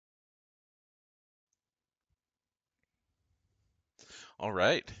All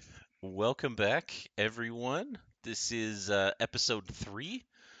right. Welcome back, everyone. This is episode 3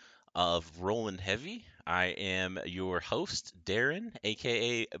 of Rollin' Heavy. I am your host, Darren,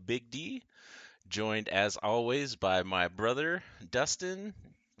 aka Big D, joined as always by my brother, Dustin,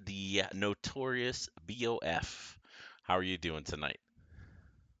 the notorious BOF. How are you doing tonight?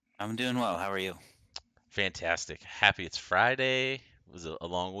 I'm doing well. How are you? Fantastic. Happy it's Friday. It was a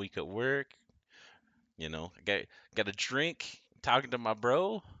long week at work. I got a drink, talking to my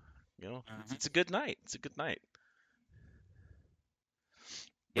bro. It's, hmm it's a good night. It's a good night.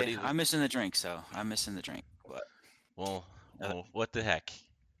 Yeah, Ready to I'm missing the drink, so I'm missing the drink. But Well, uh, what the heck?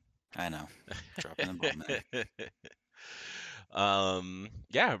 I know, dropping the bomb there.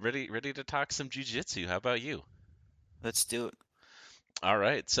 Yeah, ready to talk some jujitsu. How about you? Let's do it. All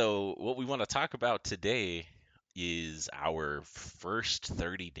right. So, what we want to talk about today is our first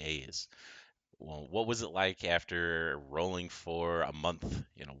 30 days. Well, what was it like after rolling for a month?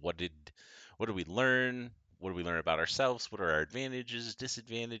 What did we learn? What did we learn about ourselves? What are our advantages,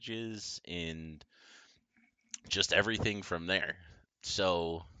 disadvantages, and just everything from there.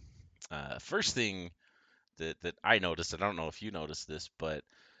 So, first thing that I noticed, and I don't know if you noticed this, but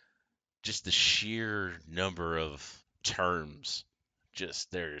just the sheer number of terms.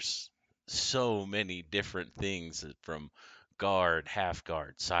 Just there's so many different things from guard, half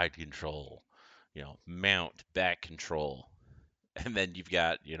guard, side control, mount, back control. And then you've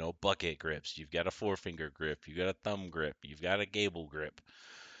got, bucket grips, you've got a forefinger grip, you've got a thumb grip, you've got a gable grip.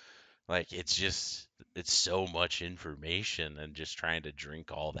 Like it's so much information and just trying to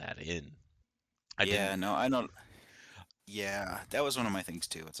drink all that in. I didn't Yeah, no, I know. Yeah, that was one of my things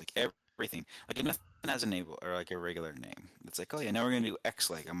too. It's like everything, like if nothing has a name or like a regular name. It's like, oh yeah, now we're gonna do X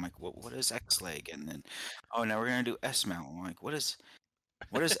leg. I'm like, what is X leg? And then, oh, now we're gonna do S mount. I'm like, what is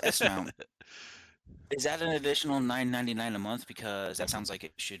S mount? Is that an additional 9.99 a month? Because that sounds like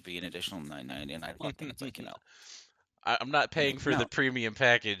it should be an additional 9.99 a month. And it's like, I'm not I'm like, paying for the no. premium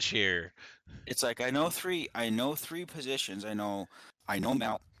package here. It's like I know three positions. I know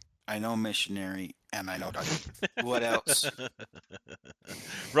mount, I know missionary, and I know doggy. What else?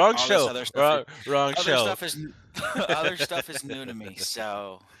 Wrong All this show. other stuff is Wrong other show. stuff is other stuff is new to me.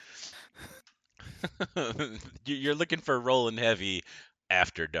 So, You're looking for rolling heavy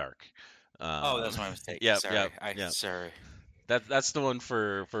after dark. oh, that's Um, my mistake. yep, yep, Sorry. I yep. sorry. That's the one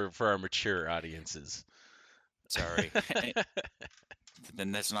for our mature audiences. Sorry.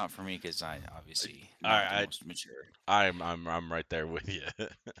 Then that's not for me because I obviously not the I most mature. I'm right there with you.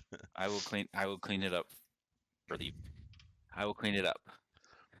 I will clean it up for the I will clean it up.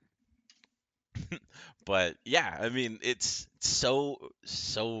 But yeah, I mean, it's so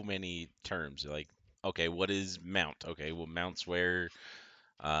many terms. Like, okay, what is mount? Okay, well, mount's where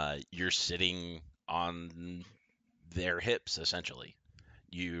you're sitting on their hips essentially.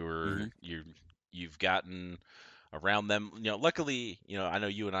 You're Mhm. you you've gotten around them. Luckily, I know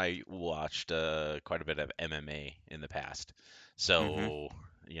you and I watched quite a bit of MMA in the past, Mhm. so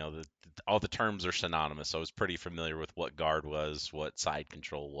all the terms are synonymous. So I was pretty familiar with what guard was, what side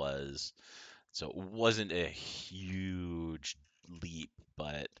control was, so it wasn't a huge leap,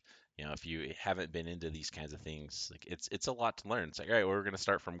 but if you haven't been into these kinds of things, like it's a lot to learn. It's like, all right, we're gonna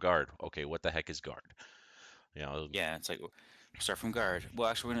start from guard. Okay, what the heck is guard? You know, Yeah, it's like we'll start from guard. Well,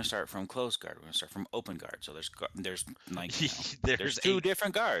 actually, we're gonna start from closed guard. We're gonna start from open guard. So there's like there's there's two eight.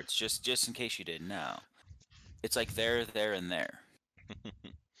 different guards. Just in case you didn't know, it's like there, and there.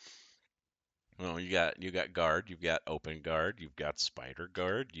 Well, you got guard, you've got open guard, you've got spider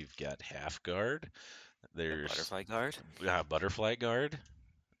guard, you've got half guard. A There's butterfly guard. butterfly guard.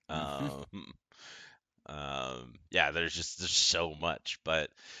 Hmm Um, yeah, there's so much,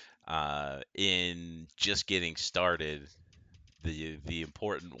 but in just getting started, the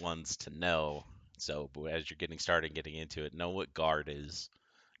important ones to know. So as you're getting started, getting into it, know what guard is,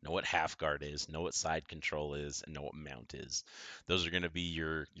 know what half guard is, know what side control is, and know what mount is. Those are going to be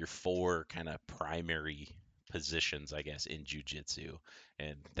your four kind of primary positions, I guess, in jujitsu,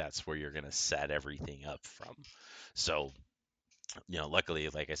 and that's where you're going to set everything up from. So luckily,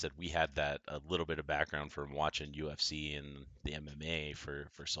 like I said, we had that a little bit of background from watching UFC and the MMA for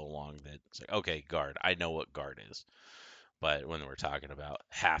so long that it's like, okay, guard, I know what guard is. But when we're talking about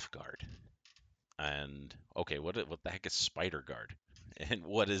half guard and okay, what the heck is spider guard? And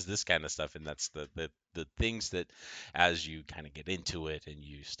what is this kind of stuff? And that's the things that as you kind of get into it and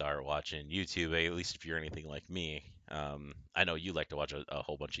you start watching YouTube, at least if you're anything like me, I know you like to watch a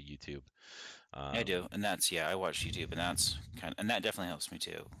whole bunch of YouTube. I Um, do, and that's yeah. I watch YouTube, and and that definitely helps me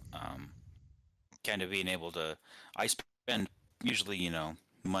too. Kind of being able to. I spend usually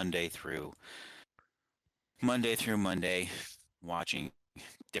Monday through Monday watching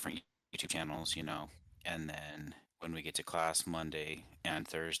different YouTube channels, and then when we get to class Monday and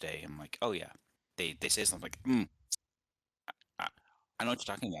Thursday, I'm like, oh yeah, they say something like, I, I know what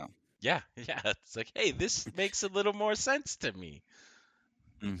you're talking about. Yeah, yeah. It's like, hey, this makes a little more sense to me.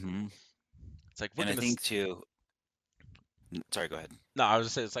 Hmm. It's like we're And I gonna. think too. Sorry, go ahead. No, I was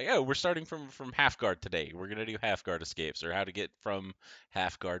just saying it's like, oh, we're starting from half guard today. We're gonna do half guard escapes or how to get from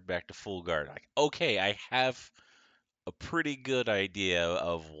half guard back to full guard. Like, okay, I have a pretty good idea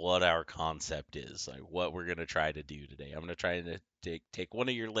of what our concept is, like what we're gonna try to do today. I'm gonna try to take one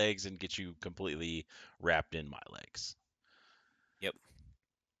of your legs and get you completely wrapped in my legs. Yep.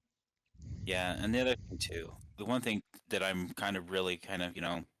 Yeah, and the other thing too, the one thing that I'm kind of really kind of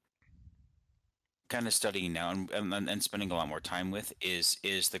studying now and spending a lot more time with is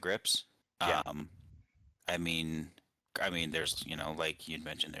the grips. Yeah. Um, I mean, there's like you'd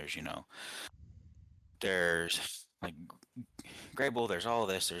mentioned, there's like Grable, there's all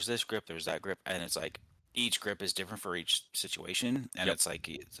this, there's this grip, there's that grip, and it's like each grip is different for each situation, and Yep. it's like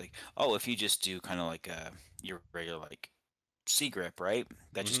oh, if you just do kind of like your regular like C grip, right?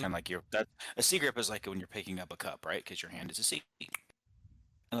 That's just Hmm. kind of like your that a C grip is like when you're picking up a cup, right? Because your hand is a C.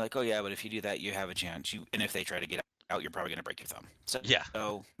 And like, oh yeah, but if you do that, you have a chance. And if they try to get out, you're probably gonna break your thumb. So, Yeah.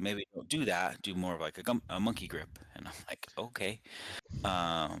 maybe don't do that. Do more of like a monkey grip. And I'm like, okay.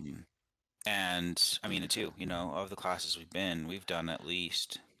 Um, and I mean, too, of the classes we've done at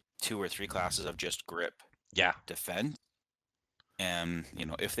least 2 or 3 classes of just grip Yeah. defense. And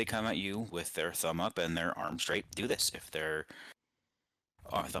if they come at you with their thumb up and their arm straight, do this. If their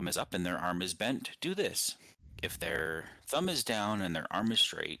thumb is up and their arm is bent, do this. If their thumb is down and their arm is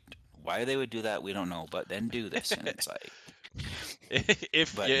straight, why they would do that, we don't know, but then do this. And it's like,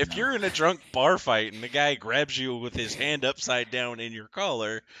 if but if you're in a drunk bar fight and the guy grabs you with his hand upside down in your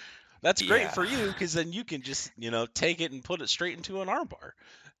collar, that's great yeah, for you because then you can just take it and put it straight into an armbar.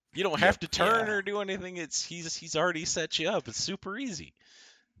 You don't have yep, to turn yeah, or do anything. It's he's already set you up. It's super easy.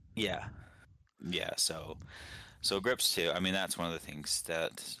 yeah, yeah. So grips too. I mean, that's one of the things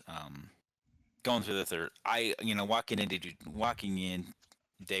that going through the third, walking in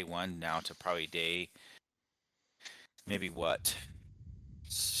day one now to probably day maybe what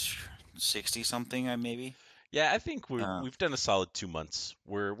 60 something. I maybe. Yeah, I think Uh, we've done a solid 2 months.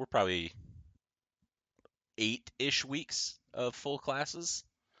 We're probably 8-ish weeks of full classes.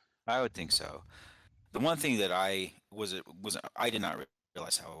 I would think so. The one thing that I did not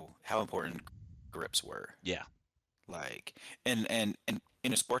realize how important grips were. Yeah. Like, and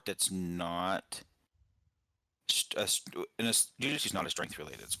in a sport that's not jiu-jitsu is not a strength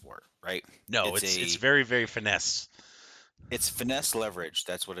related sport, right? No, It's it's a very very finesse. it's finesse leverage.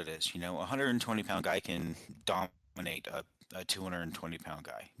 That's what it is. A 120-pound guy can dominate a 220-pound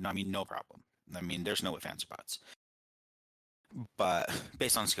guy. No, I mean, no problem. I mean, there's no ifs ands or buts. But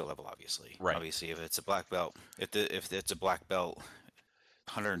based on skill level, obviously. Right. Obviously, if it's a black belt, if it's a black belt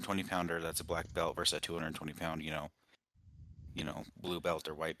 120 pounder, that's a black belt versus a 220 pound, blue belt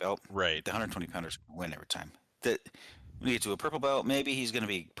or white belt. Right. The 120 pounders win every time. That when you get to a purple belt, maybe he's going to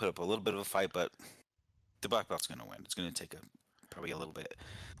be put up a little bit of a fight, but the black belt's going to win. It's going to take probably a little bit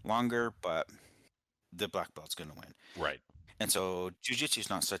longer, but the black belt's going to win. Right. And so jujitsu is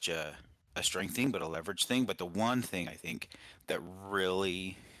not such a strength thing, but a leverage thing. But the one thing I think that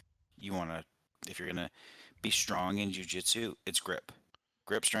really you want to, if you're going to be strong in jujitsu, it's grip.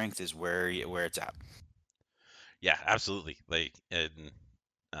 Grip strength is where it's at. Yeah, absolutely. Like, and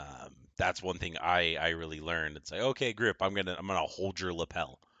that's one thing I really learned. It's like, okay, grip. I'm gonna hold your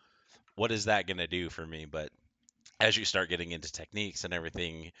lapel. What is that gonna do for me? But as you start getting into techniques and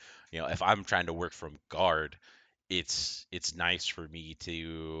everything, if I'm trying to work from guard, it's nice for me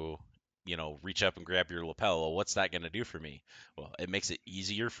to reach up and grab your lapel. Well, what's that gonna do for me? Well, it makes it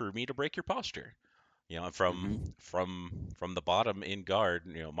easier for me to break your posture. Hmm. From the bottom in guard,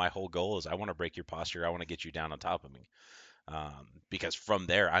 my whole goal is I want to break your posture. I want to get you down on top of me, because from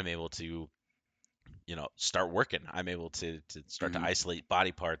there I'm able to start working. I'm able to start to Hmm. isolate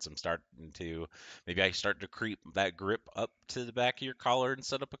body parts. I'm starting to maybe I start to creep that grip up to the back of your collar and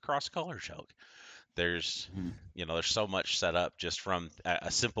set up a cross collar choke. There's Hmm. there's so much set up just from a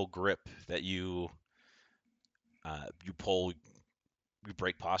simple grip that you pull, you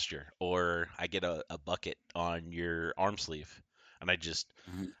break posture, or I get a bucket on your arm sleeve and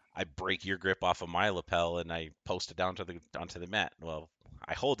Hmm. I break your grip off of my lapel and I post it down to the onto the mat. Well,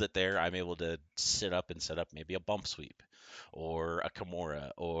 I hold it there. I'm able to sit up and set up maybe a bump sweep, or a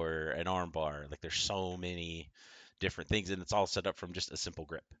Kimura, or an arm bar. Like there's so many different things, and it's all set up from just a simple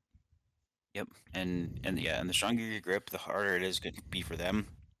grip. Yep. And yeah, and the stronger your grip, the harder it is going to be for them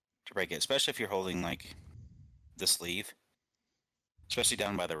to break it, especially if you're holding like the sleeve. especially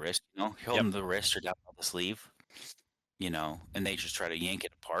down by the wrist. You know, Yep. holding the wrist or down by the sleeve. You know, and they just try to yank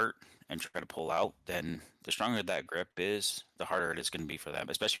it apart and try to pull out. Then the stronger that grip is, the harder it is going to be for them.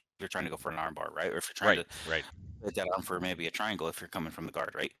 Especially if you're trying to go for an arm bar, right? Or if you're trying Right. to Right. hit that arm for maybe a triangle if you're coming from the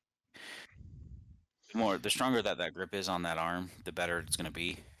guard, right? The stronger that grip is on that arm, the better it's going to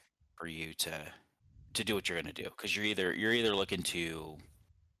be for you to do what you're going to do. Because you're either looking to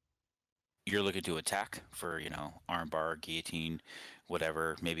attack for armbar, guillotine,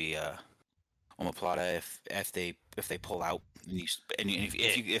 whatever, maybe omoplata if they pull out and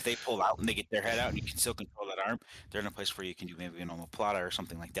Yeah. if they pull out and they get their head out and you can still control that arm, they're in a place where you can do maybe an omoplata or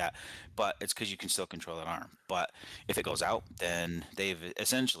something like that. But it's because you can still control that arm. But if it goes out, then they've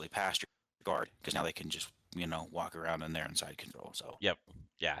essentially passed your guard because now they can just walk around in their inside control. So Yep.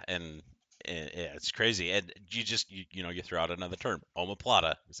 Yeah. Yeah, it's crazy. And you throw out another term,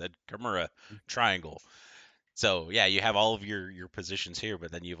 omoplata. You said kimura, triangle. So yeah, you have all of your positions here,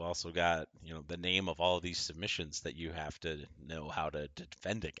 but then you've also got the name of all of these submissions that you have to know how to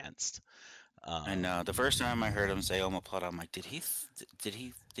defend against. and Um, the first time I heard him say omoplata, I'm like, did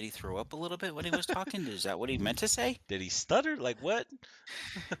he throw up a little bit when he was talking? Is that what he meant to say? did he stutter? Like what?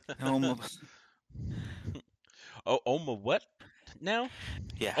 Homo, Oh, Oma what now?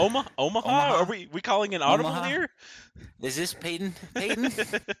 yeah, Omaha? Are Omaha, we calling an audible Omaha. here? Is this Peyton? Peyton?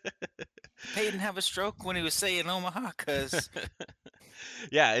 Peyton have a stroke when he was saying Omaha? Cause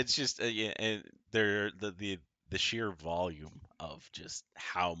Yeah, it's just yeah, and the sheer volume of just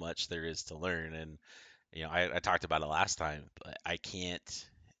how much there is to learn, and I talked about it last time, but I can't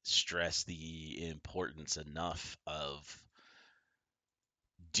stress the importance enough of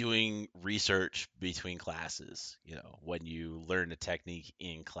doing research between classes. When you learn a technique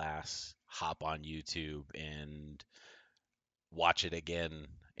in class, hop on YouTube and watch it again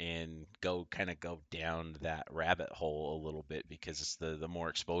and go down that rabbit hole a little bit, because it's the more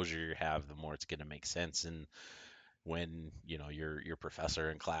exposure you have, the more it's going to make sense. And when your professor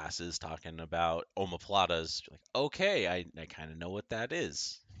in class is talking about omoplatas, you're like, okay, I kind of know what that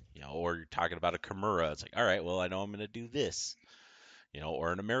is. Or you're talking about a kimura, it's like, all right, well, I know I'm going to do this.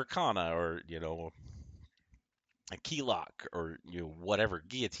 Or an americana, or a key lock, or whatever,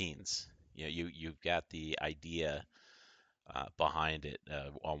 guillotines. You've got the idea behind it,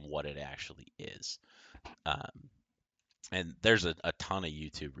 on what it actually is. Um, and there's a ton of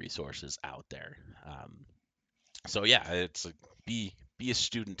YouTube resources out there. So yeah, it's like, be a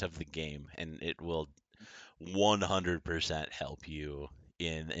student of the game, and it will 100% help you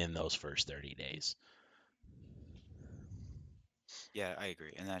in those first 30 days. yeah, I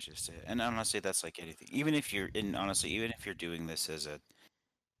agree, and that's just it. And honestly, that's like anything. Even if you're in, honestly, even if you're doing this as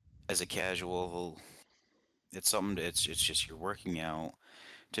a casual, it's something. It's just you're working out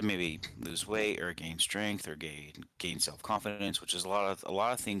to maybe lose weight or gain strength or gain self confidence, which is a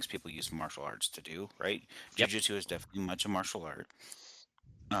lot of things people use martial arts to do, right? Yep. Jiu-jitsu is definitely much a martial art.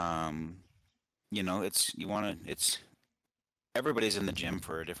 Um, it's you want to it's everybody's in the gym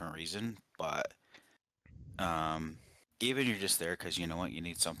for a different reason, but um, even you're just there because you know what, you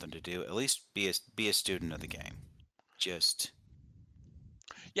need something to do. At least be a student of the game. Just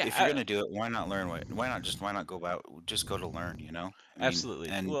Yeah, if you're gonna do it, why not learn? Why not go about just go to learn? I mean, absolutely.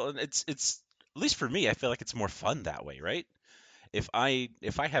 and Well, and it's at least for me, I feel like it's more fun that way, right? If I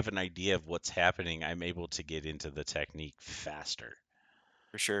have an idea of what's happening, I'm able to get into the technique faster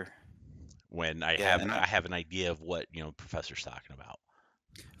for sure, when I yeah, have I have an idea of what professor's talking about.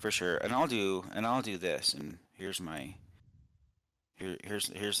 for sure. And I'll do this. And here's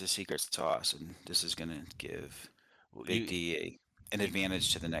the secret sauce. And this is gonna give Well, Big D an you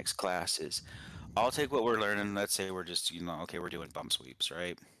advantage to the next class. Is I'll take what we're learning. Let's say we're just okay, we're doing bump sweeps,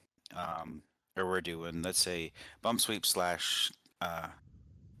 right? Or we're doing, let's say, bump sweep slash uh,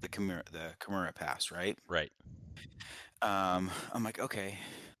 the Kimura pass, right? right. I'm like, okay,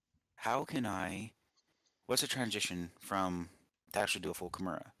 how can I? What's a transition from to actually do a full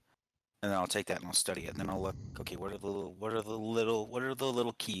Kimura? And then I'll take that and I'll study it. And then I'll look, okay, what are the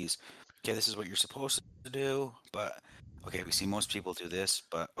little keys? Okay, this is what you're supposed to do, but okay, we see most people do this,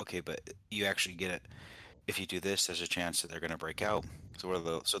 but okay, but you actually get it. If you do this, there's a chance that they're gonna break out.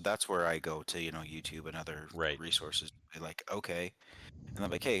 So that's where I go to, YouTube and other Right. resources. They're like, okay, and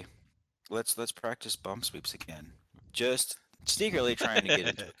I'm like, hey, let's practice bump sweeps again. Just secretly trying to get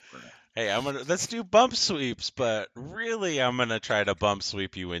into a Kimura. Hey, let's do bump sweeps, but really I'm gonna try to bump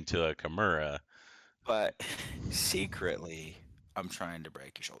sweep you into a Kimura. But secretly, I'm trying to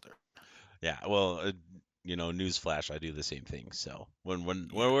break your shoulder. Yeah, well, newsflash, I do the same thing. So Yeah. when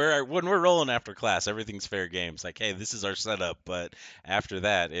we're rolling after class, everything's fair game. It's like, hey, this is our setup, but after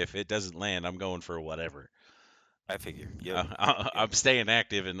that, if it doesn't land, I'm going for whatever. I figure. Yep. Yep. I'm staying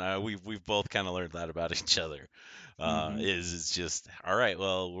active, and we've both kind of learned that about each other. Hmm. Is just all right.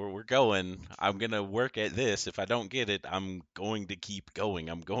 Well, we're going. I'm gonna work at this. If I don't get it, I'm going to keep going.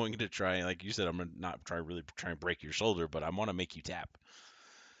 I'm going to try. Like you said, I'm gonna not try really try and break your shoulder, but I want to make you tap.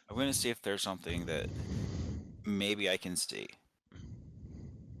 I'm gonna see if there's something that maybe I can see.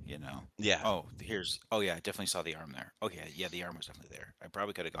 You know. Yeah, Oh, here's. Oh yeah, I definitely saw the arm there. Okay, yeah, the arm was definitely there. I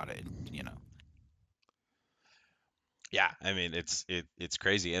probably could have got it. yeah. I mean, it's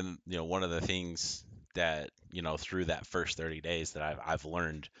crazy, and one of the things that through that first 30 days that I've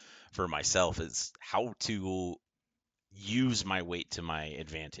learned for myself is how to use my weight to my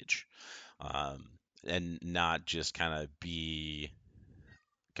advantage, um, and not just kind of be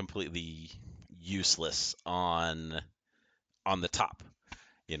completely useless on the top.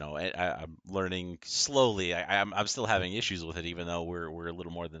 I'm learning slowly. I'm still having issues with it, even though we're a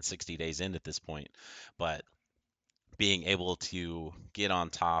little more than 60 days in at this point. But being able to get on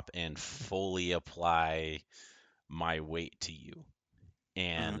top and fully apply my weight to you Hmm.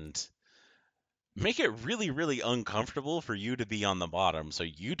 and make it really really uncomfortable for you to be on the bottom, so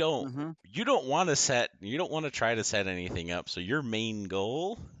Hmm. you don't want to try to set anything up, so your main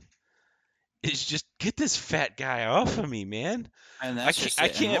goal is just get this fat guy off of me, man. And I that's can't, just I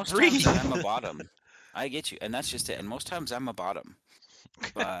it. And can't most times breathe. I'm a bottom. I get you. And that's just it. And most times I'm a bottom.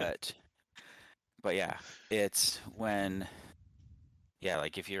 But but yeah, it's when yeah,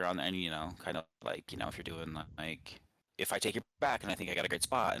 like if you're on and kind of like, if you're doing like if I take your back and I think I got a great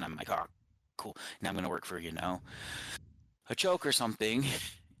spot and I'm like, oh, cool. Now I'm gonna work for, a choke or something,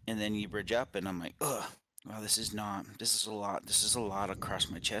 and then you bridge up and I'm like, ugh, well, this is a lot. This is a lot across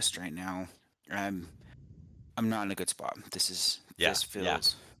my chest right now. I'm I'm not in a good spot. Yeah, This yeah,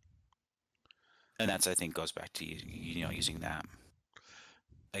 feels, and that's I think goes back to using that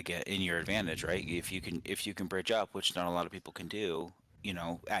again in your advantage, right? If you can bridge up, which not a lot of people can do,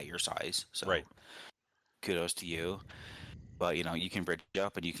 at your size. right. So kudos to you. But you can bridge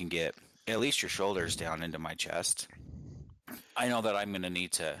up and you can get at least your shoulders down into my chest. I know that I'm gonna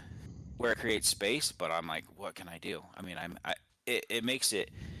need to where it creates space, but I'm like, what can I do? I mean, it makes it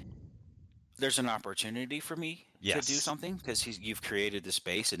there's an opportunity for me to do Yes, something because you've created the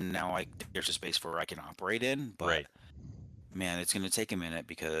space and now there's a space where I can operate in. But right. man, it's gonna take a minute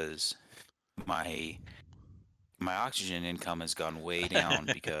because my my oxygen income has gone way down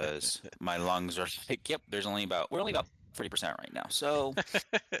because my lungs are like, yep, we're only about 30% right now. So,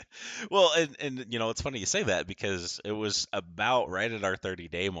 Well, and it's funny you say that because it was about right at our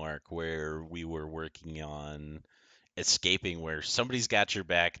 30-day mark where we were working on escaping, where somebody's got your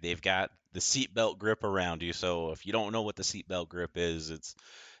back, they've got the seatbelt grip around you. So if you don't know what the seatbelt grip is, it's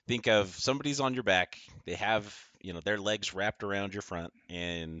think of somebody's on your back, they have their legs wrapped around your front,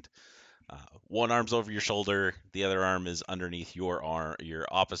 and one arm's over your shoulder, the other arm is underneath your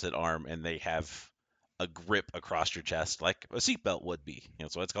opposite arm, and they have a grip across your chest like a seatbelt would be.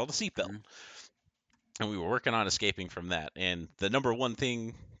 So it's called a seatbelt. mhm. And we were working on escaping from that. And the number one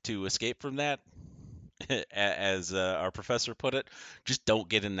thing to escape from that, as our professor put it, just don't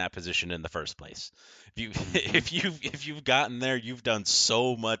get in that position in the first place. If you Mhm. if you've gotten there, you've done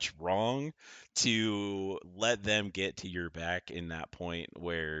so much wrong to let them get to your back in that point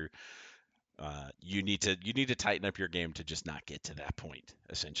where you need to tighten up your game to just not get to that point,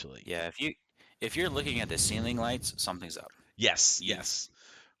 essentially. Yeah, if you're looking at the ceiling lights, something's up. Yes, You've yes.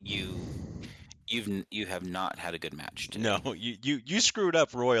 you you have not had a good match No, today. you screwed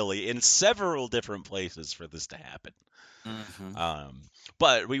up royally in several different places for this to happen. Hmm. Um,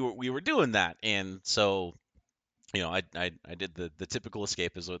 but we were doing that, and so I did the typical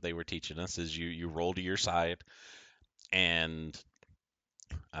escape is what they were teaching us is you roll to your side, and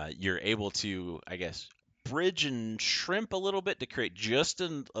you're able to, I guess, bridge and shrimp a little bit to create just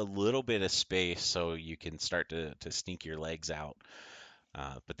a little bit of space so you can start to sneak your legs out.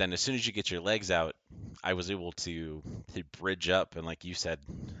 But then as soon as you get your legs out, I was able to bridge up and, like you said,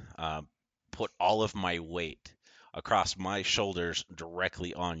 uh, put all of my weight across my shoulders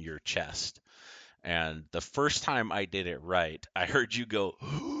directly on your chest. And the first time I did it right, I heard you go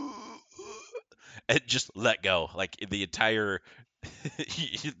and just let go. Like the entire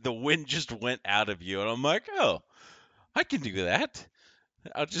the wind just went out of you, and I'm like, oh, I can do that.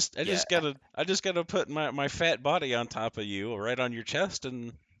 Yeah, I just gotta put my fat body on top of you, right on your chest,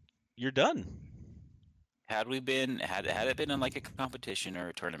 and you're done. had it been in like a competition or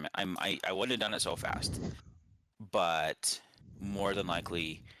a tournament, I wouldn't have done it so fast. But more than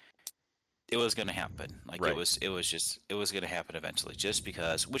likely, it was going to happen. Like Right. it was going to happen eventually. Just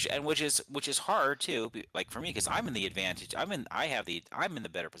because which is hard too. Like for me, because I'm in the advantage. I'm in the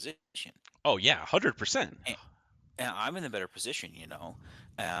better position. Oh yeah, 100%. and I'm in the better position,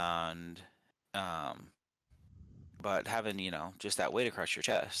 and um, but having just that weight across your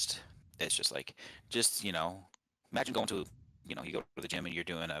chest, it's just like imagine going to you go to the gym and you're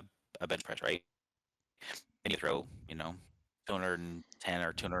doing a bench press, right? And you throw 210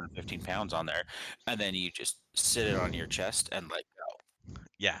 or 215 pounds on there, and then you just sit it on your chest and like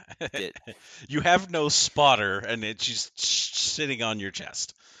Yeah. it. You have no spotter, and it's just sitting on your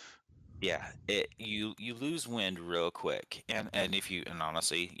chest. Yeah, you lose wind real quick, and if you and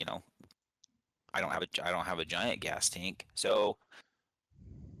honestly, I don't have a giant gas tank, so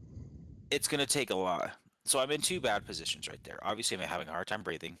it's gonna take a lot. So I'm in two bad positions right there. Obviously, I'm having a hard time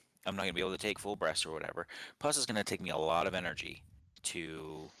breathing. I'm not gonna be able to take full breaths or whatever. Plus, it's gonna take me a lot of energy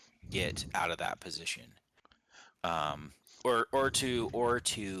to get out of that position, um, or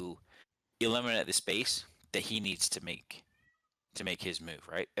to eliminate the space that he needs to make his move.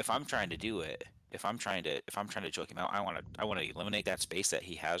 Right? If I'm trying to do it, if I'm trying to choke him out, I want to eliminate that space that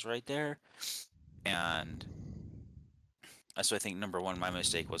he has right there, and so I think number one, my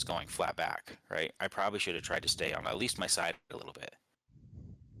mistake was going flat back, right? I probably should have tried to stay on at least my side a little bit,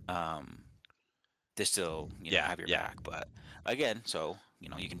 um, to still, Yeah, have your yeah, back. But again, so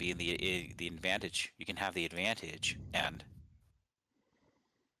you can be in the advantage. You can have the advantage, and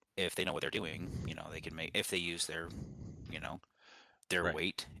if they know what they're doing, they can make if they use you know, their right.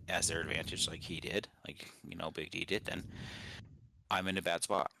 weight as their advantage, like he did, like Big D did. Then I'm in a bad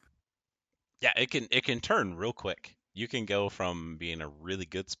spot. Yeah, it can turn real quick. You can go from being a really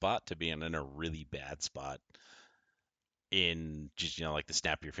good spot to being in a really bad spot in just like the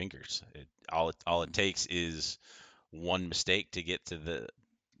snap of your fingers. All it Mhm. takes is one mistake to get to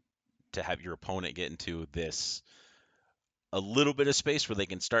have your opponent get into this a little bit of space where they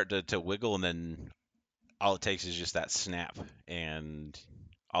can start to wiggle, and then all it takes is just that snap, and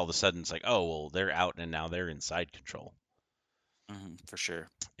all of a sudden it's like, oh well, they're out and now they're inside control. For sure.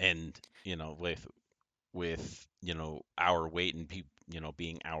 And with our weight and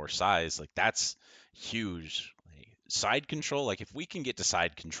being our size, like that's huge. Like, side control, like if we can get to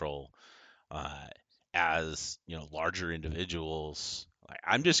side control uh as larger individuals, like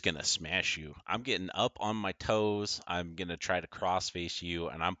I'm just gonna smash you. I'm getting up on my toes, I'm gonna try to cross face you,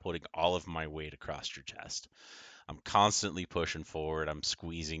 and I'm putting all of my weight across your chest. I'm constantly pushing forward, I'm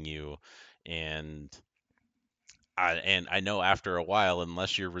squeezing you. And I know after a while,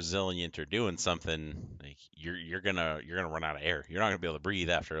 unless you're resilient or doing something, like you're gonna run out of air. You're not gonna be able to breathe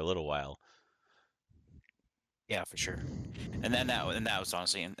after a little while. Yeah, for sure. And that was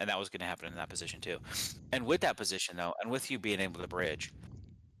honestly, and that was going to happen in that position too. And with that position though, and with you being able to bridge,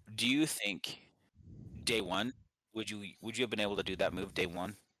 do you think day one would you have been able to do that move day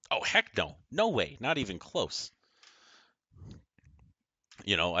one? Oh heck no, no way, not even close.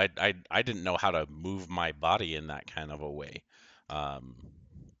 I didn't know how to move my body in that kind of a way. Um,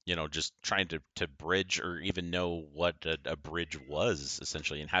 just trying to bridge or even know what a bridge was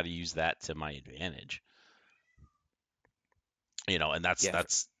essentially and how to use that to my advantage. And that's Yeah,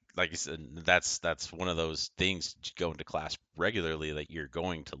 that's like I said, that's one of those things going to class regularly that you're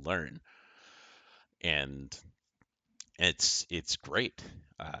going to learn, and it's great.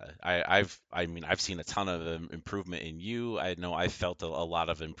 I mean I've seen a ton of improvement in you. I know I felt a lot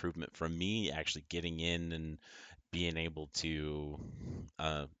of improvement from me actually getting in and being able to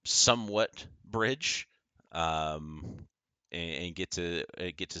somewhat bridge, um, and get to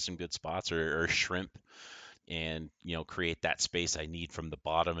some good spots, or shrimp, and create that space I need from the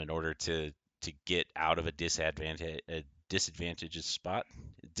bottom in order to get out of a disadvantageous spot,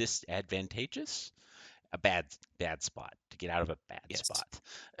 disadvantageous, a bad spot, to get out of a bad yes. spot.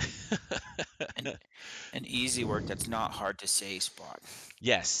 An an easy work that's not hard to say spot.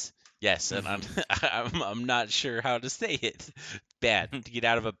 Yes, yes, and I'm Hmm. I'm not sure how to say it. Bad, to get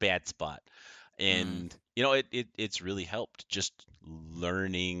out of a bad spot. Mm. And it's really helped just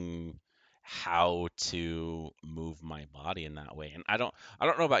learning how to move my body in that way. And I don't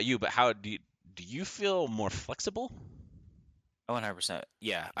know about you, but how do you feel more flexible? 100%.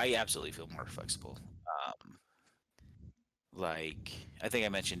 Yeah, I absolutely feel more flexible. Um, like I think I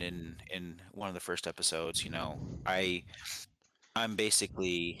mentioned in one of the first episodes, I I'm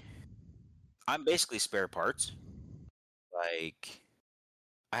basically I'm basically spare parts. Like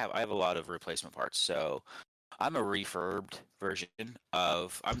I have a lot of replacement parts. So I'm a refurbed version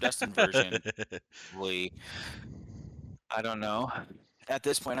of I'm Dustin version. Probably I don't know. At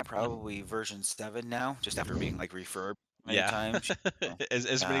this point, I'm probably version 7 now, just after being like refurbed many Yeah. times. So,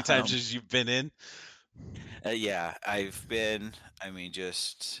 As many times um, as you've been in. yeah, I've been. I mean,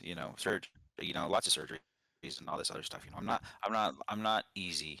 just lots of surgeries and all this other stuff. I'm not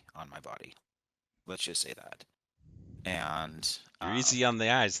easy on my body. Let's just say that. and You're easy on the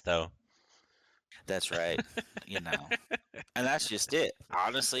eyes, though. that's right. You know, and that's just it.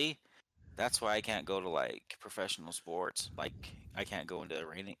 Honestly, that's why I can't go to like professional sports. Like I can't go into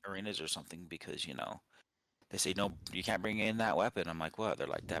arenas or something because they say no, you can't bring in that weapon. I'm like, what? They're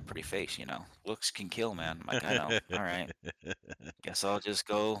like that pretty face. Looks can kill, man. I'm like, I know. All right. Guess I'll just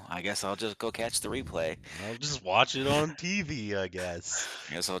go. I guess I'll just go catch the replay. I'll just watch it on TV, I guess.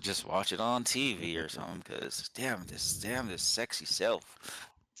 I guess I'll just watch it on TV or something. Cause damn this sexy self.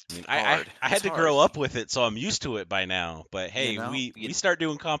 I mean, It's hard. I It's had to hard. grow up with it, so I'm used to it by now. But You hey, know. we start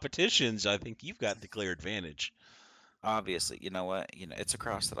doing competitions. I think you've got the clear advantage. Obviously, you know what? It's a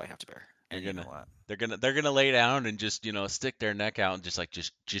cross that I have to bear. They're And you know gonna what? they're gonna lay down and just stick their neck out and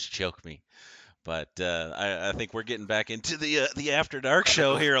just choke me. But I think we're getting back into the After Dark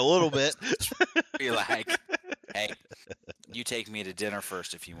show here a little bit. You're like, hey, you take me to dinner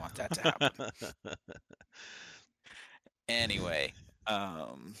first if you want that to happen. Anyway,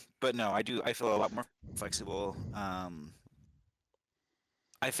 but no, I feel a lot more flexible. I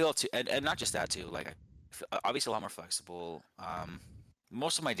feel too, and not just that too. Like, I feel obviously a lot more flexible.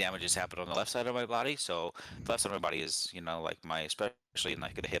 Most of my damages happen on the left side of my body, so the left side of my body is, like my, especially in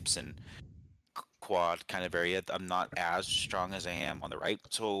like the hips and quad kind of area. I'm not as strong as I am on the right.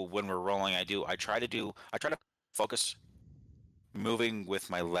 So when we're rolling, I try to focus moving with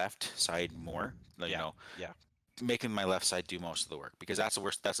my left side more. Like, Yeah, yeah, making my left side do most of the work because that's the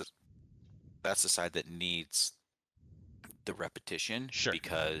worst. That's the side that needs the repetition sure.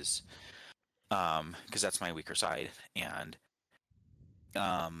 because that's my weaker side. And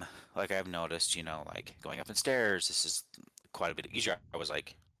like I've noticed, like going up in stairs, this is quite a bit easier. I was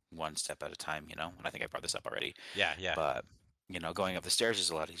like one step at a time, and I think I brought this up already. Yeah, yeah, But going up the stairs is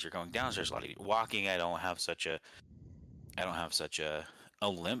a lot easier. Going downstairs is a lot easier. Walking, I don't have such a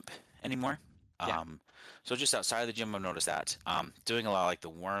limp anymore. yeah, So just outside of the gym, I've noticed that. Doing a lot of like the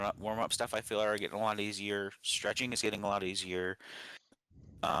warm up stuff, I feel are getting a lot easier. Stretching is getting a lot easier.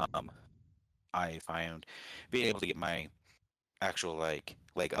 Um, I find being able to get my actual like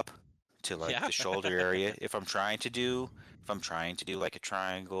leg up to like yeah. the shoulder area if I'm trying to do like a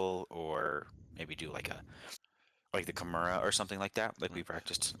triangle or maybe do like the Kimura or something like that, like we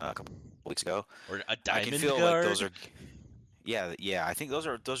practiced a couple weeks ago. Or a I can diamond feel like those guard. are, yeah. I think those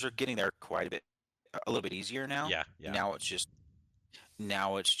are getting there quite a little bit easier now. Yeah, yeah. Now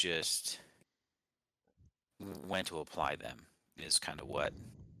it's just when to apply them is kind of what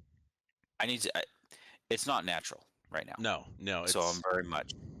I need to. It's not natural right now, No, no, so I'm it's very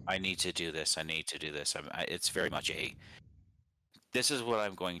much. I need to do this. I need to do this. It's very much a. This is what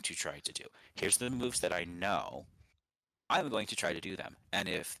I'm going to try to do. Here's the moves that I know. I'm going to try to do them. And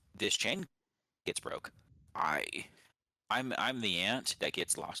if this chain gets broke, I I'm the ant that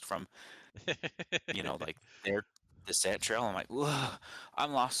gets lost from like their descent trail. I'm like, "Ugh,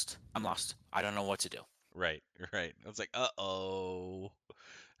 I'm lost. I'm lost. I don't know what to do. right, right. I was like, uh-oh.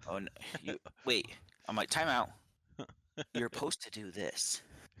 Oh, you wait. I'm like, time out. You're supposed to do this.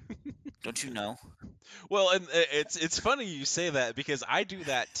 Don't you know? Well, and it's funny you say that because I do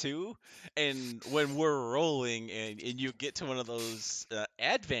that too. And when we're rolling and you get to one of those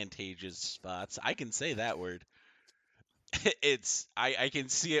advantageous spots, I can say that word. I can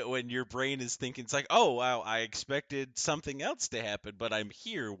see it when your brain is thinking it's like, oh wow, I expected something else to happen, but I'm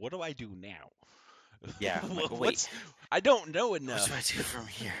here. What do I do now? Yeah. I'm like, well, wait. What's I don't know What do I enough. do from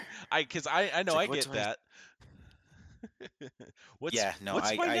here? I It's know like, I what get do I? that. What's Yeah. No, what's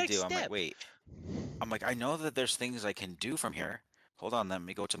I my I next do. I'm like, step? wait. I'm like, I know that there's things I can do from here. Hold on. Let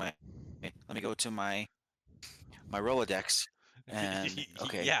me go to my Rolodex. And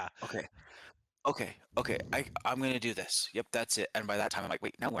okay, Yeah. okay, okay. I'm gonna do this. Yep, that's it. And by that time, I'm like,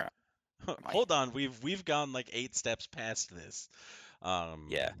 wait, now where am I? Hold on, we've gone like 8 steps past this.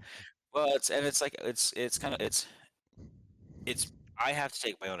 Yeah. Well, it's like it's kind of it's I have to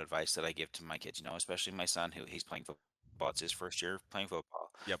take my own advice that I give to my kids. Especially my son who he's playing football. It's his first year playing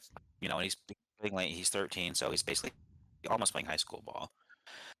football. Yep. And he's playing late. He's 13, so he's basically almost playing high school ball.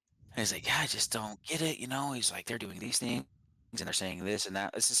 And he's like, yeah, I just don't get it. He's like, they're doing these things and they're saying this and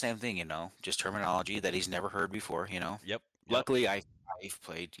that. It's the same thing, just terminology that he's never heard before. Yep. Yep. Luckily, I've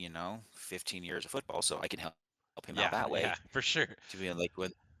played, 15 years of football, so I can help him out Yeah. that way Yeah. For sure. to be like,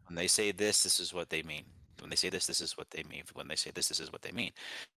 when they say this is what they mean. When they say this is what they mean. When they say this is what they mean.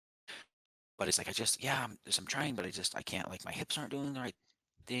 But it's like, yeah, I'm trying, but I can't, like, my hips aren't doing the right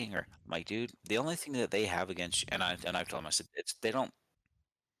thing. Or I'm like, dude, the only thing that they have against you, and I've told them, I said, they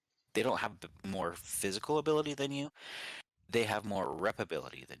don't have more physical ability than you. They have more rep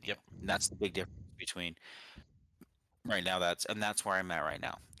ability than you. Yep. And that's the big difference between right now. That's where I'm at right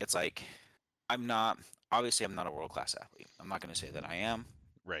now. It's like I'm not. obviously I'm not a world class athlete. I'm not going to say that I am,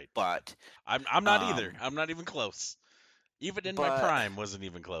 Right. but I'm not either. um, I'm not even close. Even in my but prime, wasn't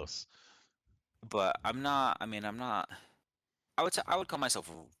even close. I'm not. I mean, I'm not. I would call myself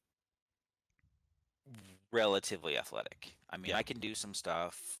relatively athletic. I mean, Yep. I can do some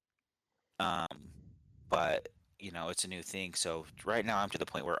stuff, um, but it's a new thing. So right now I'm to the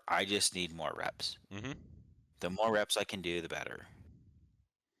point where I just need more reps. Hmm. The more reps I can do, the better.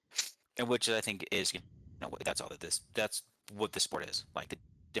 And which I think is, that's all that that's what the sport is. Like the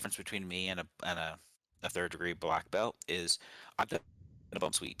difference between me and a third degree black belt is I've done a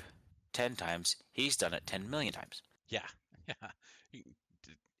bum sweep 10 times. He's done it 10 million times. Yeah. Yeah. He-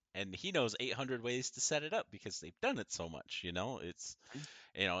 and he knows 800 ways to set it up because they've done it so much, it's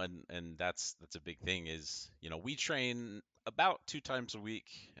and that's a big thing is we train about 2 times a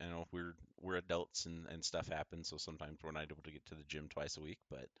week. We're adults and stuff happens, so sometimes we're not able to get to the gym twice a week,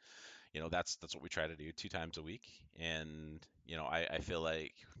 but that's what we try to do 2 times a week. And I feel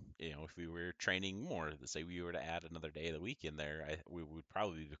like if we were training more, say we were to add another day of the week in there, we would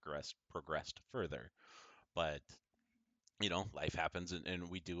probably progressed further. But life happens, and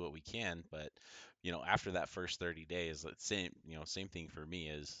we do what we can. But after that first 30 days, same thing for me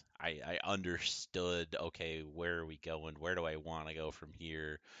is I understood, okay, where are we going? Where do I want to go from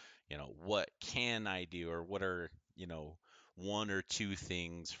here? What can I do, or what are, one or two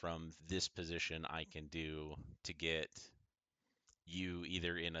things from this position I can do to get you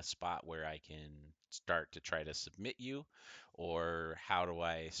either in a spot where I can start to try to submit you, or how do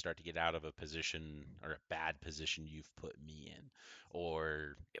I start to get out of a position or a bad position you've put me in,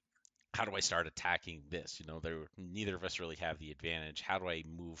 or how do I start attacking this? Neither of us really have the advantage. How do I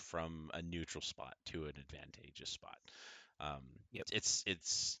move from a neutral spot to an advantageous spot? Um, Yep.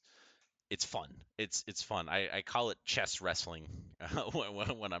 it's fun. It's fun. I call it chess wrestling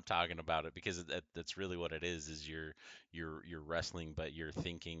when I'm talking about it, because that's really what it is. Is you're wrestling, but you're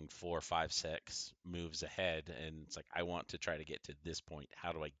thinking 4, 5, 6 moves ahead, and it's like I want to try to get to this point.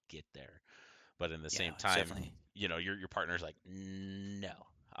 How do I get there? But in the Yeah, same it's time, definitely. your partner's like, no,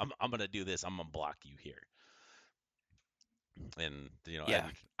 I'm gonna do this. I'm gonna block you here. And Yeah.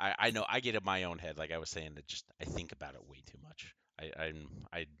 I know I get in my own head, like I was saying, that just I think about it way too much.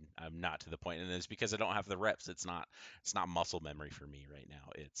 I'm not to the point, and it's because I don't have the reps. It's not muscle memory for me right now.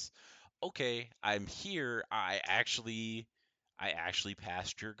 It's okay. I'm here. I actually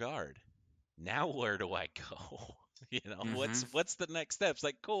passed your guard. Now where do I go? Mm-hmm. What's the next steps?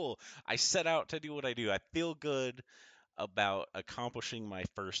 Like, cool. I set out to do what I do. I feel good about accomplishing my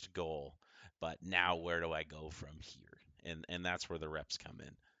first goal, but now where do I go from here? And that's where the reps come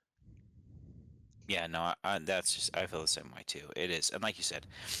in. Yeah, no, that's just I feel the same way too. It is, and like you said,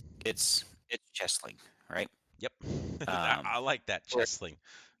 it's chestling, right? Yep. I, Um, I like that word- chess thing.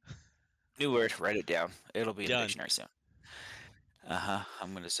 New word, write it down. It'll be in the Done. dictionary soon. Uh-huh.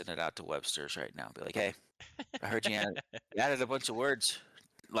 I'm gonna send it out to Webster's right now. Be like, hey, I heard you added a bunch of words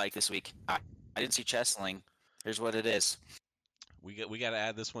like this week. I didn't see chestling. Here's what it is. We got to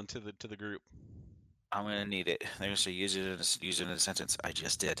add this one to the group. I'm gonna need it. They're gonna say use it in a sentence. I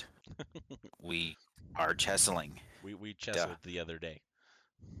just did. We are chestling. We Duh. chestled the other day.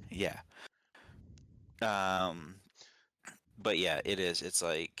 Yeah. Um. But yeah, it is. It's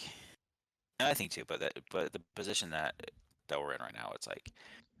like, and I think too. But the position that we're in right now, it's like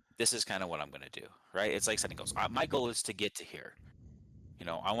this is kind of what I'm gonna do, right? It's like setting goals. My goal is to get to here.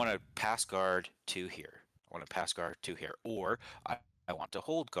 I want to pass guard to here. I want to pass guard to here, or I want to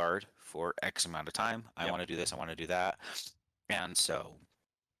hold guard for X amount of time. I Yep. want to do this. I want to do that. And so,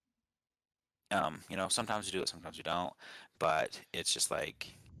 sometimes we do it, sometimes we don't. But it's just like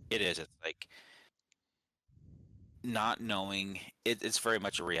it is. It's like not knowing. It's very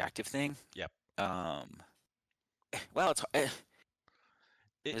much a reactive thing. Yep. Um, well,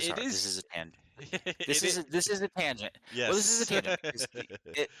 It, it's it hard. This is. is a tangent. It, it This is a tangent. Well, this is a yes. tangent because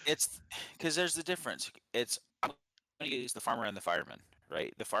it's because there's the difference. I'm going to use the farmer and the fireman,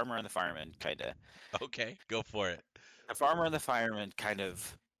 right? The farmer and the fireman kind of Okay, go for it. the farmer and the fireman kind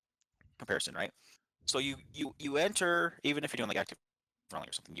of comparison, right? So you enter, even if you're doing like active rolling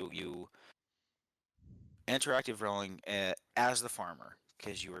or something, you enter active rolling as the farmer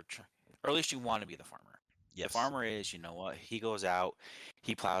because or at least you want to be the farmer. The Yes. farmer is, you know what? He goes out,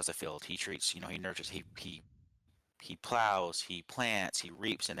 he plows the field, he treats, he nurtures, he plows, he plants, he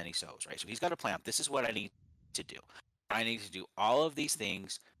reaps, and then he sows, right? So he's got a plan. This is what I need to do. I need to do all of these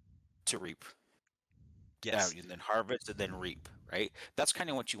things to reap, Yes. and then harvest, and then reap, right? That's kind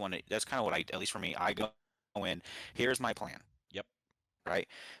of what you want to. That's kind of what at least for me, I go in. Here's my plan, Yep. right?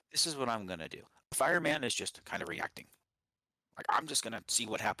 This is what I'm gonna do. A fireman is just kind of reacting. Like I'm just gonna see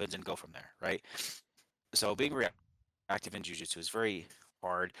what happens and go from there, right? So being reactive in jujitsu is very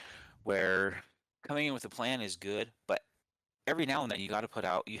hard. Where coming in with a plan is good, but every now and then you got to put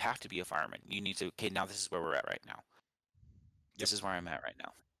out. You have to be a fireman. You need to. Okay, now this is where we're at right now. Yep. This is where I'm at right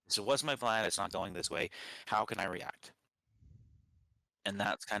now. So what's my plan? It's not going this way. How can I react? And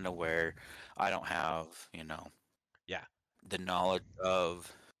that's kind of where I don't have, Yeah. the knowledge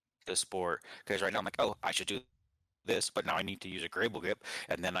of the sport. Because right now I'm like, oh, I should do this, but now I need to use a grable grip,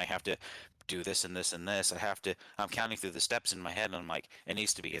 and then I have to do this and this and this. I'm counting through the steps in my head, and I'm like, it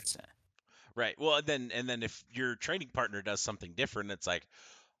needs to be instant. Right. Well, and then if your training partner does something different, it's like,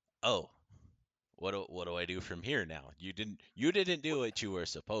 oh, what do I do from here now? You didn't do what you were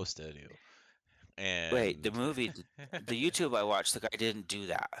supposed to do. Wait, the And movie, the YouTube I watched, the guy didn't do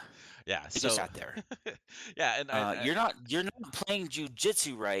that. yeah, He just so sat there. yeah, and You're not playing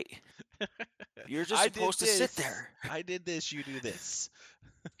jujitsu right. You're just I did supposed to sit this. there. I did this, you do this.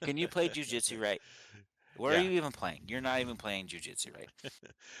 Can you play jujitsu right? Where are Yeah. you even playing? You're not even playing jujitsu right.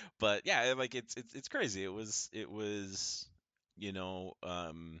 But yeah, like it's crazy. It was you know,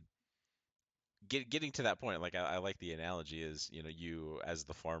 getting to that point, like I like the analogy is, you as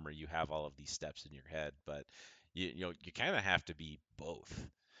the farmer, you have all of these steps in your head, but you kind of have to be both.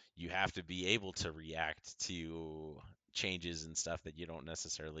 You have to be able to react to changes and stuff that you don't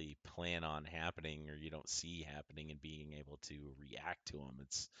necessarily plan on happening or you don't see happening and being able to react to them.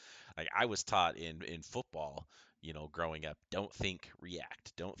 It's like I was taught in football, growing up, don't think,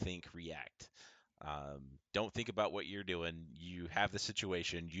 react. Don't think, react. Don't think about what you're doing. You have the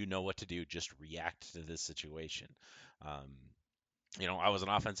situation. You know what to do. Just react to this situation. Um, I was an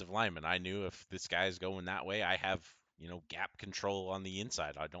offensive lineman. I knew if this guy's going that way, I have, gap control on the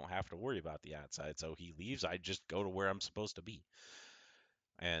inside. I don't have to worry about the outside. So he leaves, I just go to where I'm supposed to be.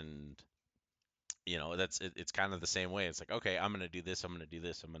 And, it's kind of the same way. It's like, okay, I'm going to do this. I'm going to do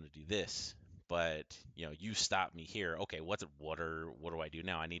this. I'm going to do this. But, you stop me here. Okay, what do I do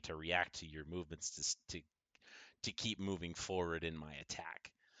now? I need to react to your movements to keep moving forward in my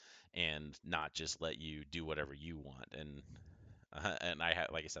attack and not just let you do whatever you want. And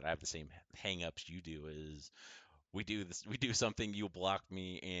like I said, I have the same hang-ups you do. Is we do something, you block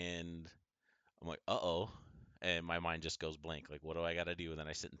me, and I'm like, uh-oh. And my mind just goes blank. Like, what do I got to do? And then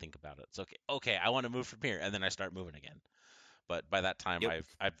I sit and think about it. It's okay. Okay, I want to move from here, and then I start moving again. But by that time, Yep.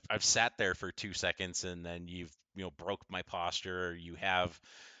 I've sat there for 2 seconds, and then you've broke my posture, or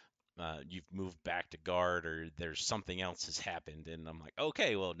you've moved back to guard, or there's something else has happened, and I'm like,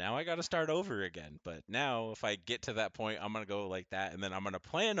 okay, well, now I got to start over again. But now if I get to that point, I'm going to go like that, and then I'm going to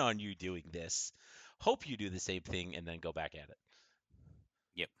plan on you doing this, hope you do the same thing, and then go back at it.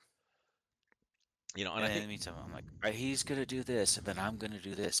 Yep. And And I then think, in the meantime, I'm like, all right, he's gonna do this, and then I'm gonna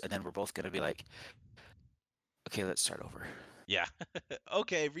do this, and then we're both gonna be like, okay, let's start over. yeah.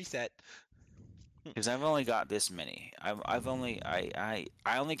 Okay, reset. Because I've only got this many. I've only I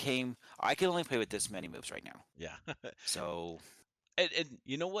only came. I can only play with this many moves right now. Yeah. So And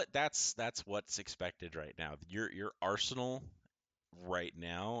you know what, that's what's expected right now. Your arsenal right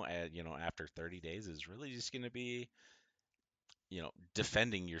now, after 30 days, is really just going to be,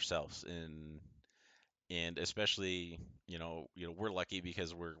 defending yourselves. And especially, we're lucky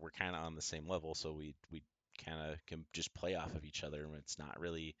because we're kind of on the same level, so we kind of can just play off of each other, and it's not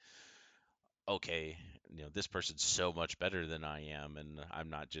really, okay, this person's so much better than I am, and I'm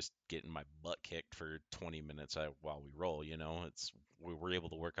not just getting my butt kicked for 20 minutes while we roll. It's we're able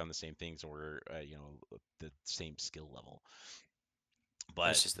to work on the same things, and we're, the same skill level. But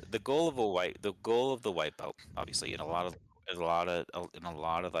that's just the goal of the goal of the white belt. Obviously, in a lot of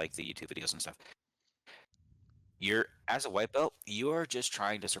like the YouTube videos and stuff. You're as a white belt, you are just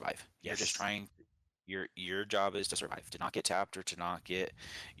trying to survive. You're just yes, trying. Your job is to survive, to not get tapped or to not get.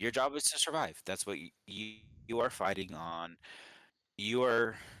 Your job is to survive. That's what you are fighting on. You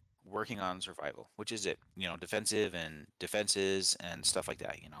are working on survival, which is it. Defensive and defenses and stuff like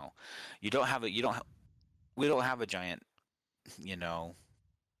that. You don't have a. You don't. We don't have a giant. You know.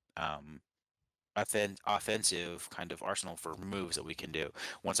 Um, offensive kind of arsenal for moves that we can do.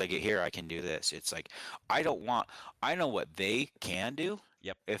 Once I get here, I can do this. It's like I don't want. I know what they can do,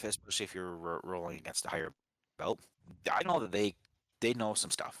 yep, if especially if you're rolling against a higher belt. I know that they know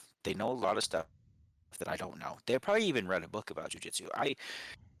some stuff. They know a lot of stuff that I don't know. They probably even read a book about jujitsu.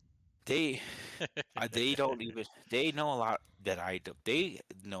 They they don't even they know a lot that I do. They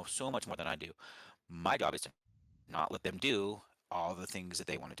know so much more than I do. My job is to not let them do all the things that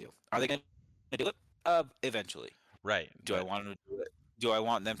they want to do. Are they going to do it? Eventually. right. Do I But want them to do it? Do I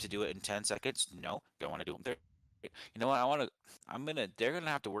want them to do it in 10 seconds? No. Do I want to do them 30? You know what? I want to. They're gonna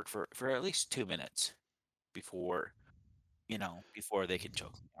have to work for at least 2 minutes before before they can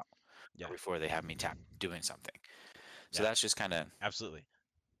choke me out. Yeah. before they have me tap doing something. So Yeah. that's just kind of Absolutely.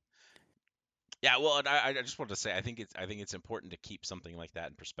 Yeah, well, and I just wanted to say I think it's important to keep something like that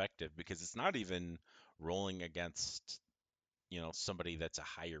in perspective because it's not even rolling against, somebody that's a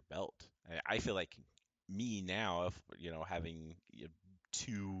higher belt. I feel like me now, if having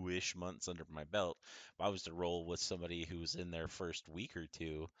 2-ish months under my belt, if I was to roll with somebody who's in their first week or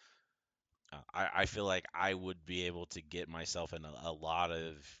two, I feel like I would be able to get myself in a lot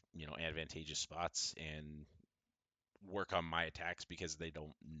of advantageous spots and work on my attacks because they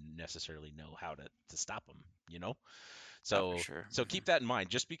don't necessarily know how to stop them, you know? for So sure. so keep that in mind.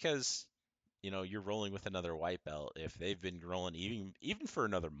 Just because, you're rolling with another white belt, if they've been rolling even for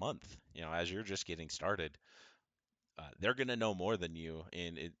another month, as you're just getting started, they're gonna know more than you,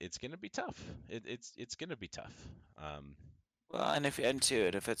 and it's gonna be tough. It's gonna be tough. Um, Well, and and too,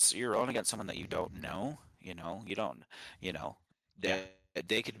 if it's you're rolling against someone that you don't know, you don't, you know, yeah.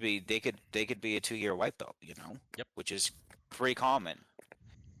 they could be a 2-year white belt, Yep. which is pretty common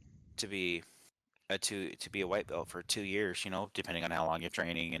to be to be a white belt for 2 years, depending on how long you're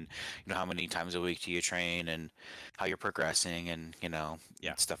training and how many times a week do you train and how you're progressing and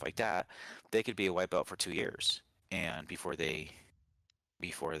Yeah. stuff like that. They could be a white belt for 2 years, and before they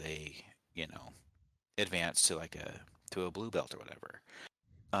you know advance to like a blue belt or whatever.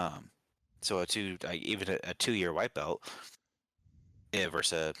 Um, so even a 2-year white belt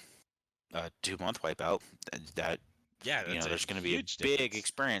versus a 2-month white belt, that Yeah, that's a there's going to be a huge big difference.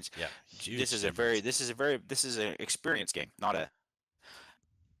 experience. Yeah, This huge is a very difference. this is a very this is an experience game, not a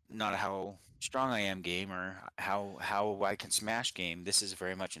how strong I am game or how I can smash game. This is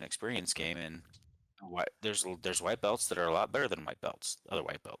very much an experience game, and there's white belts that are a lot better than white belts, other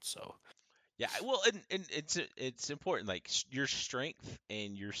white belts. So Yeah, well, and it's important, like your strength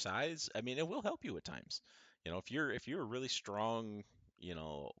and your size. I mean, it will help you at times. If you're a really strong, you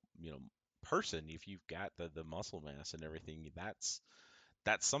know, you know, person, if you've got the muscle mass and everything, that's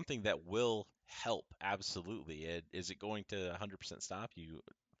something that will help. Absolutely. Is it going to 100% stop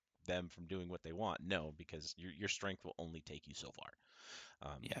them from doing what they want? No, because your strength will only take you so far.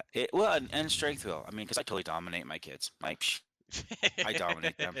 yeah, well, and strength will. I mean, because I totally dominate my kids. I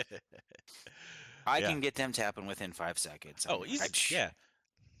dominate them. I Yeah. can get them tapping within 5 seconds. Oh, easy. Yeah.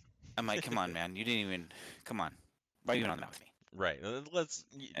 I'm like, come on, man, you didn't even, come on, why are you even on the mouth with me? Right. Let's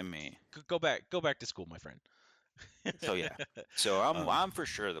I mean, go back to school, my friend. so yeah, so I'm um, I'm for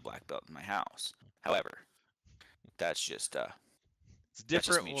sure the black belt in my house. However, that's just uh, it's that's just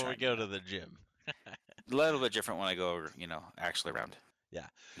different me when we trying, go to the gym. a little bit different when I go, actually around, Yeah.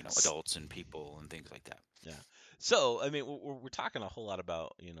 adults and people and things like that. Yeah. So, I mean, we're talking a whole lot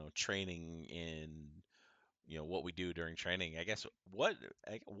about, training and, what we do during training. I guess what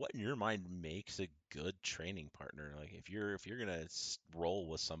in your mind makes a good training partner? Like if you're gonna roll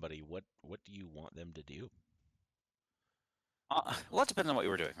with somebody, what do you want them to do? Well, it depends on what you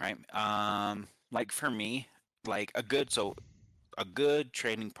were doing, right? Like for me, like a good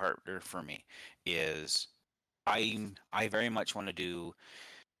training partner for me is I very much want to do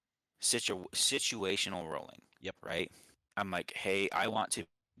situational rolling, Yep. right? I'm like, hey, I want to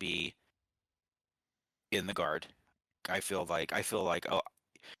be in the guard. I feel like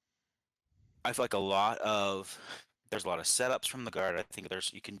a lot of there's a lot of setups from the guard. I think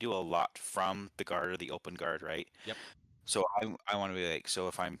you can do a lot from the guard or the open guard, right? Yep. So I want to be like, so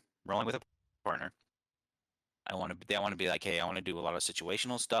if I'm rolling with a partner, I want to be like, hey, I want to do a lot of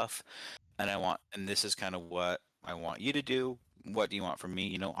situational stuff, and this is kind of what I want you to do. What do you want from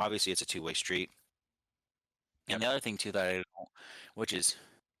me? Obviously it's a two-way street. And Yep. the other thing too that I don't, which is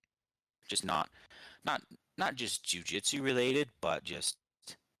just not not just jujitsu related, but just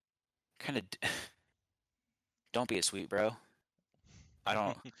kind of don't be a sweet bro. I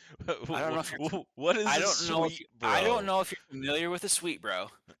don't I don't know if you're What is I a don't know if sweet I don't bro? know if you're familiar with a sweet bro,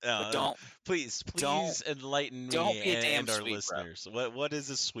 but No, no. Please, don't please enlighten don't me be a damn and our sweet bro. listeners. What is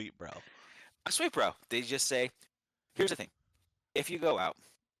a sweet bro? A sweet bro. They just say, here's the thing. If you go out,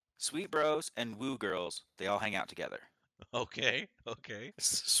 sweet bros and woo girls, they all hang out together. Okay, okay,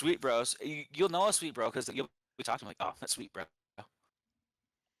 Sweet bros, you'll know a sweet bro because you'll be talking like, oh, that's sweet bro.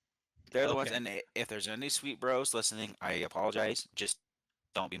 They're the ones, okay. and if there's any sweet bros listening, I apologize. Just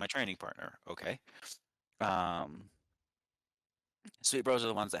don't be my training partner, okay? Um, Sweet bros are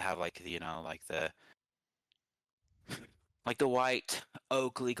the ones that have like like the white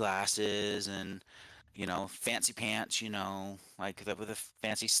Oakley glasses and fancy pants, like with the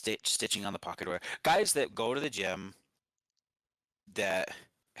fancy stitching on the pocket wear. Guys that go to the gym that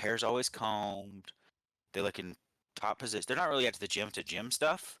hair's always combed, they look in top position. They're not really at the gym to gym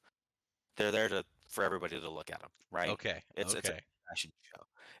stuff. They're there for everybody to look at them, right? Okay, It's a okay. fashion show.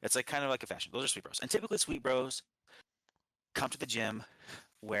 It's like kind of like a fashion. Those are sweet bros, and typically sweet bros come to the gym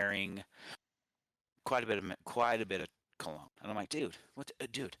wearing quite a bit of cologne, and I'm like, dude,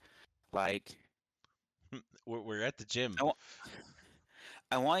 dude, like, We're at the gym. I want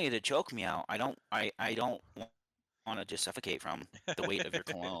I want you to choke me out. I don't want to just suffocate from the weight of your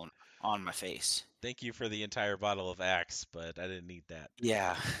cologne on my face. Thank you for the entire bottle of Axe, but I didn't need that.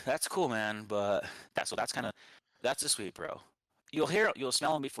 Yeah, that's cool, man. But that's kind of that's a sweet bro. You'll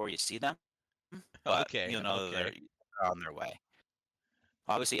smell them before you see them, but Okay, you'll know that okay. they're on their way.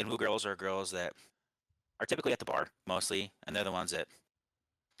 Obviously, and woo girls are girls that are typically at the bar mostly, and they're the ones that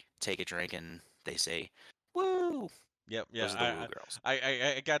take a drink and they say, "Woo!" Yep, Those yeah. are the woo girls.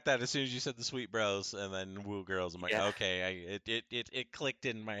 I got that as soon as you said the sweet bros and then woo girls. I'm like, Yeah, okay, it clicked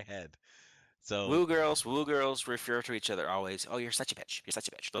in my head. So woo girls refer to each other always. Oh, you're such a bitch. You're such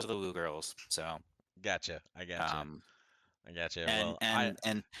a bitch. Those are the woo girls. So, gotcha. I gotcha. um, I gotcha. and Well, I and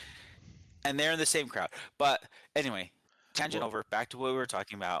and and they're in the same crowd. But anyway, tangent well, over. Back to what we were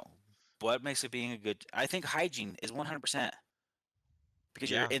talking about. What makes it being a good? I think hygiene is 100% because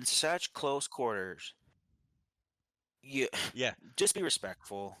you're yeah, in such close quarters. You yeah. just be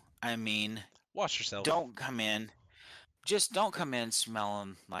respectful. I mean, Wash yourself. don't come in. Just don't come in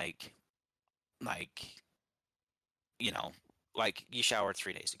smelling like you know like you showered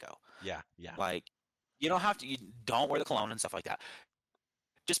 3 days ago. Yeah, yeah. Like you don't have to. You don't wear the cologne and stuff like that.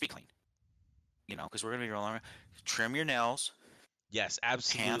 Just be clean. Because we're gonna be rolling around. Trim your nails, Yes,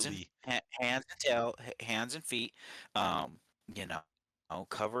 absolutely. hands and feet. Um, you know,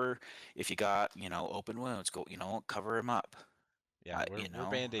 cover if you got open wounds. Go, cover them up. Yeah, we're I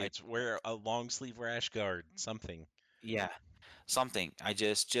band-aids. Wear a long sleeve rash guard, something. yeah, something. I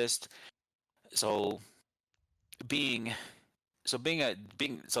just so being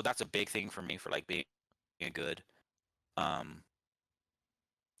being so that's a big thing for me for like being a good um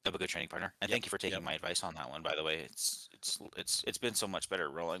of a good training partner. And Yep, thank you for yep. taking my advice on that one. By the way, it's been so much better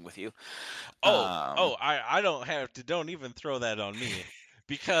rolling with you. Oh, Um, oh, I don't have to. Don't even throw that on me,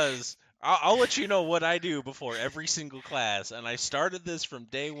 because I'll let you know what I do before every single class, and I started this from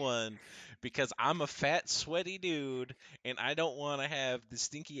day one because I'm a fat, sweaty dude, and I don't want to have the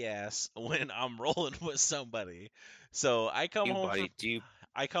stinky ass when I'm rolling with somebody. So you buddy, do you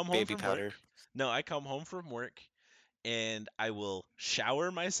I come home baby from work. powder? No, I come home from work and I will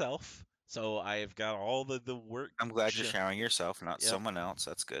shower myself. So I've got all the work. I'm glad you're showering yourself, not Yep. someone else.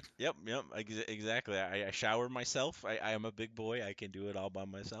 That's good. Yep. Exactly. I shower myself. I am a big boy. I can do it all by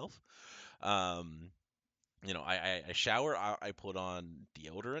myself. Um, I shower. I put on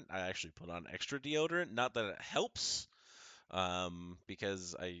deodorant. I actually put on extra deodorant. Not that it helps,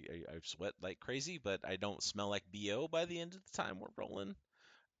 because I sweat like crazy, but I don't smell like BO by the end of the time we're rolling.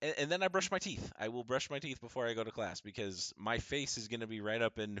 And then I brush my teeth. I will brush my teeth before I go to class because my face is going to be right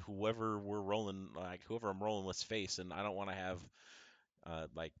up in whoever we're rolling, like whoever I'm rolling with's face, and I don't want to have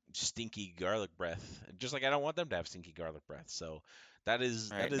like stinky garlic breath. Just like I don't want them to have stinky garlic breath. So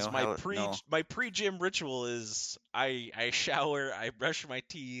All that right, is no. my pre-gym ritual is I shower, I brush my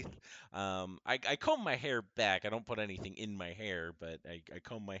teeth, I comb my hair back. I don't put anything in my hair, but I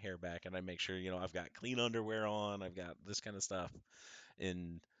comb my hair back and I make sure I've got clean underwear on, I've got this kind of stuff,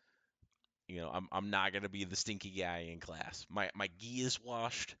 and I'm not gonna be the stinky guy in class. My gi is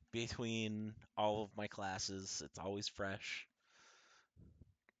washed between all of my classes. It's always fresh.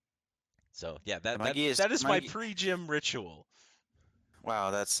 So yeah, that is my pre-gym ritual.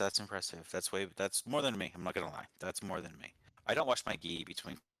 Wow, that's impressive. That's more than me. I'm not gonna lie. That's more than me. I don't wash my gi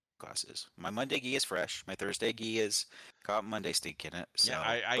between classes. My Monday gi is fresh. My Thursday gi is got Monday stink in it. Yeah, So,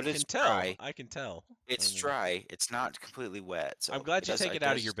 I but it's can tell. dry. I can tell. I It's mean, dry. It's not completely wet. I'm So glad you take it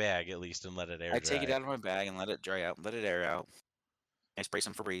out of your bag at least and let it air I take it dry. out of my bag and let it dry out, let it air out. I spray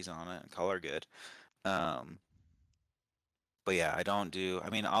some Febreze on it and call her good. Um, but yeah, I don't do. I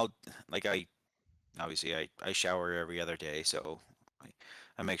mean, I obviously I shower every other day, so I,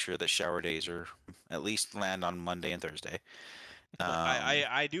 I make sure that shower days are at least land on Monday and Thursday. Um,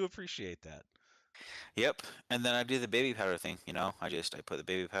 I do appreciate that. yep, and then I do the baby powder thing. I put the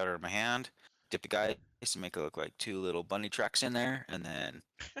baby powder in my hand, dip the guys to make it look like two little bunny tracks in there, and then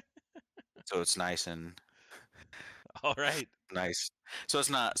so it's nice and All right. nice. So it's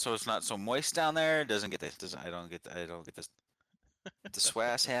not so moist down there. It doesn't get the doesn't I don't get the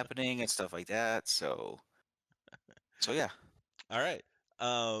swass happening and stuff like that. So yeah. All right.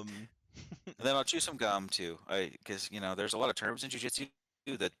 Um And then I'll chew some gum too. Because there's a lot of terms in jujitsu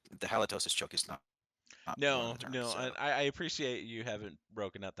that the halitosis choke is not one of no, the terms. no, So I appreciate you haven't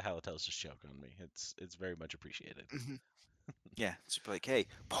broken out the halitosis choke on me. It's very much appreciated. mhm. Yeah, it's like, hey,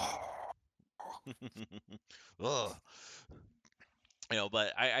 Ugh.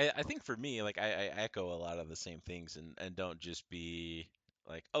 But I think for me, like I echo a lot of the same things, and don't just be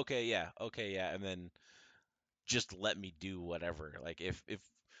like, okay, yeah, and then just let me do whatever. Like if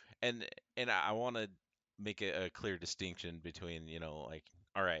and I want to make a clear distinction between, like,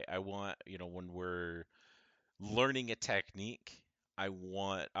 all right, I want, when we're learning a technique, I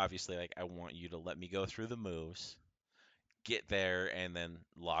want, obviously, like, I want you to let me go through the moves, get there, and then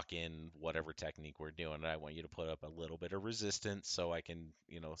lock in whatever technique we're doing. And I want you to put up a little bit of resistance so I can,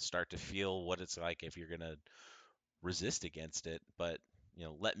 start to feel what it's like if you're gonna resist against it. But,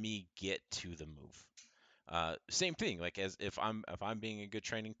 let me get to the move. Same thing, like, as if I'm being a good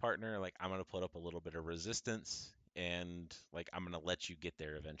training partner, like, I'm gonna put up a little bit of resistance, and like, I'm gonna let you get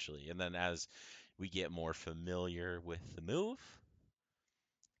there eventually. And then as we get more familiar with the move,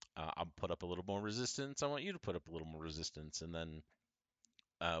 I'll put up a little more resistance. I want you to put up a little more resistance, and then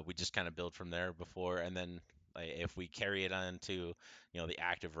we just kind of build from there before. And then, like, if we carry it on to, the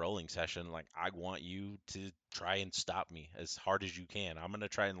active rolling session, like, I want you to try and stop me as hard as you can. I'm going to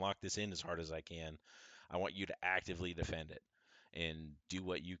try and lock this in as hard as I can. I want you to actively defend it and do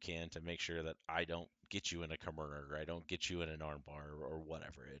what you can to make sure that I don't get you in a Kimura, or I don't get you in an armbar, or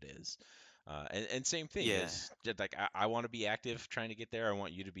whatever it is. And same thing Yeah. is just like, I want to be active trying to get there. I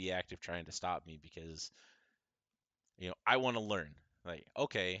want you to be active trying to stop me, because I want to learn. Like,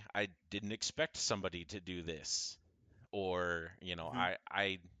 okay, I didn't expect somebody to do this, or Hmm.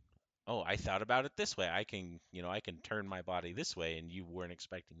 I thought about it this way. I can turn my body this way, and you weren't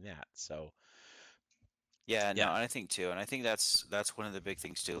expecting that. So Yeah, no, yeah, and I think too, and I think that's one of the big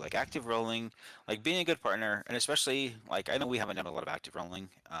things too. Like active rolling, like being a good partner, and especially like I know we haven't done a lot of active rolling,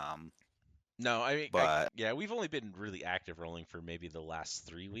 no, I mean, but yeah, we've only been really active rolling for maybe the last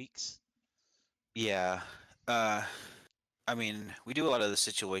 3 weeks. yeah, uh, I mean we do a lot of the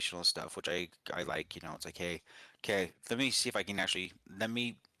situational stuff, which I like. You know, it's like, hey, okay, let me see if I can actually let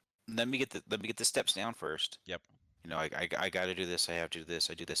me get the steps down first. Yep, You know, I got to do this. I have to do this.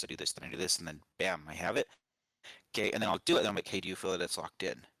 I do this. I do this. Then I do this, and then bam, I have it. Okay, and then I'll do it. And I'm like, hey, do you feel that it's locked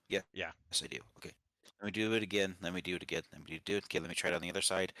in? Yes, yeah, I do. Okay. Let me do it again. Let me do it again. Let me do it. Okay, let me try it on the other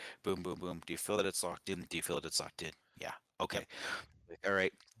side. Boom, boom, boom. Do you feel that it's locked in? Do you feel that it's locked in? Yeah. yep, Okay. All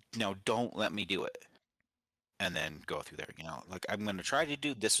right. Now don't let me do it. And then go through there. You know, like I'm gonna try to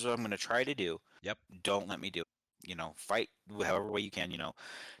do this is what I'm gonna try to do. yep, Don't let me do it. You know, fight however way you can, you know,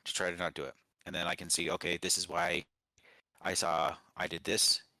 to try to not do it. And then I can see, okay, this is why I saw I did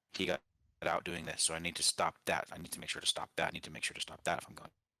this. He got out doing this, so I need to stop that. I need to make sure to stop that. I need to make sure to stop that if I'm going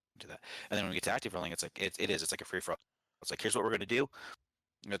to that. And then when we get to active rolling, it's like it is. It's like a free for all. It's like here's what we're gonna do.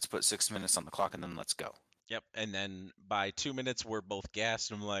 Let's put 6 minutes on the clock and then let's go. yep. And then by 2 minutes, we're both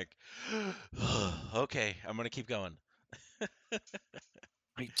gassed. And I'm like, okay, I'm gonna keep going.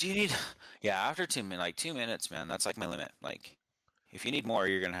 Like, do you need? Yeah, after 2 minutes, like 2 minutes, man, that's like my limit. Like, if you need more,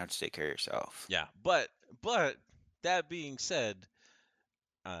 you're gonna have to take care of yourself. Yeah, but that being said,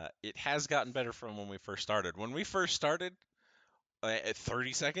 it has gotten better from when we first started. When we first started, at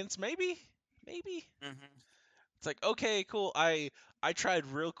 30 seconds, maybe. Hmm. It's like, okay, cool. I tried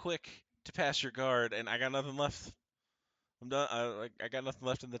real quick to pass your guard, and I got nothing left. I'm done. I got nothing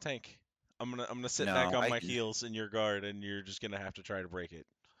left in the tank. I'm gonna sit back No, on I my can. heels in your guard, and you're just gonna have to try to break it.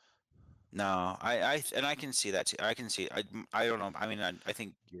 No, and I can see that too. I can see. I don't know. I mean, I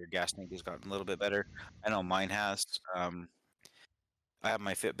think your gas tank has gotten a little bit better. I know mine has. I have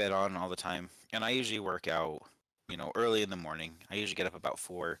my Fitbit on all the time, and I usually work out, you know, early in the morning. I usually get up about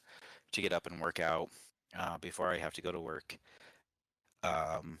 4 to get up and work out before I have to go to work.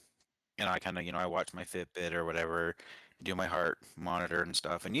 Um, and I kind of, you know, I watch my Fitbit or whatever, do my heart monitor and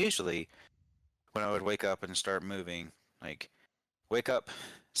stuff. And usually, when I would wake up and start moving, like wake up,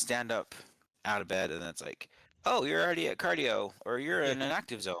 stand up out of bed, and it's like, oh, you're already at cardio or you're in an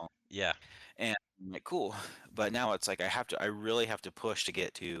active zone. Yeah, And I'm like, cool. But now it's like I really have to push to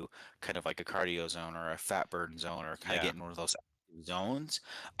get to kind of like a cardio zone or a fat burn zone or kind of yeah, get in one of those zones.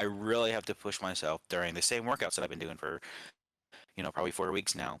 I really have to push myself during the same workouts that I've been doing for, you know, probably 4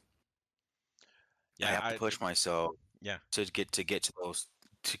 weeks now. I yeah. have to I push myself yeah, to get to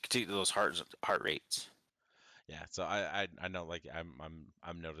those heart rates. yeah. So I know, like,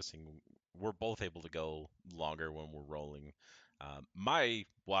 I'm noticing we're both able to go longer when we're rolling. My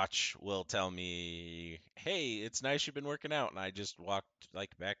watch will tell me, "Hey, it's nice you've been working out," and I just walked,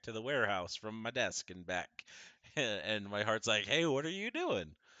 like, back to the warehouse from my desk and back, and my heart's like, "Hey, what are you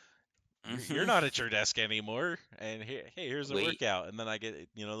doing? You're Hmm. not at your desk anymore." And here, hey, here's a Wait. workout, and then I get,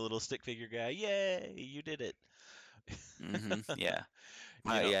 the little stick figure guy. Yay, you did it. Hmm. Yeah.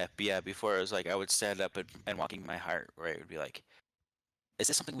 You know, Yeah. Before it was like I would stand up and walking my heart where it would be like, is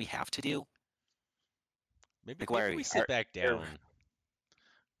this something we have to do? maybe Like, why maybe are we we? sit back Are down.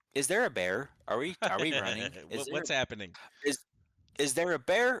 Is there a bear? Are we running? What's happening? Is is there a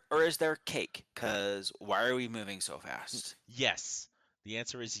bear or is there cake? Cause why are we moving so fast? Yes. The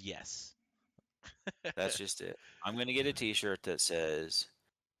answer is yes. That's just it. I'm gonna get a T-shirt that says,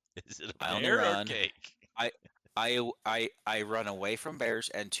 Is it a "I only bear or run. cake? I I run away from bears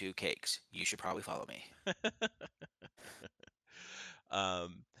and two cakes. You should probably follow me."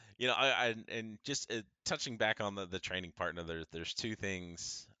 Um, and just touching back on the training partner, there's two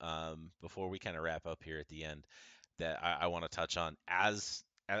things before we kind of wrap up here at the end that I want to touch on as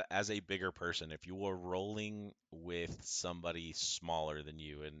a bigger person. If you are rolling with somebody smaller than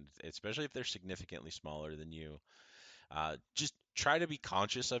you, and especially if they're significantly smaller than you, just try to be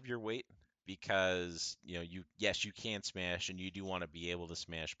conscious of your weight because you yes you can smash and you do want to be able to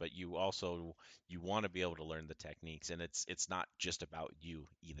smash, but you want to be able to learn the techniques, and it's not just about you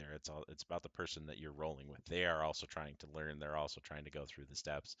either. It's about the person that you're rolling with. They are also trying to learn. They're also trying to go through the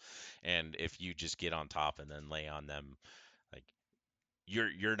steps, and if you just get on top and then lay on them, like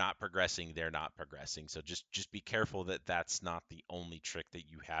you're not progressing, they're not progressing. So just be careful that that's not the only trick that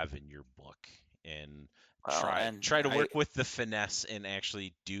you have in your book, and Well, try to work with the finesse and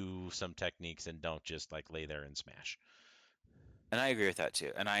actually do some techniques and don't just like lay there and smash. I agree with that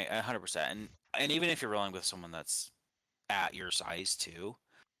too. And I 100%. And even if you're rolling with someone that's at your size too,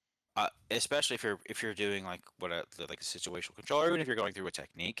 especially if you're doing like like a situational control, or even if you're going through a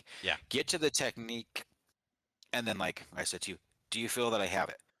technique, Yeah. get to the technique, and then like I said to you, do you feel that I have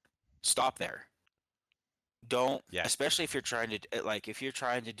it? Stop there. Don't, Yeah. especially if you're trying to like if you're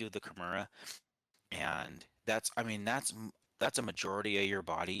trying to do the Kimura, and that's I mean that's a majority of your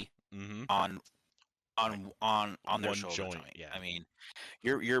body Mm-hmm. on their One shoulder joint. joint. Yeah. I mean,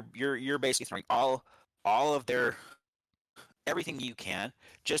 you're basically throwing all of their everything you can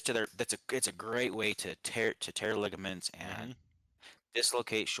just to their it's a great way to tear ligaments Mm-hmm. and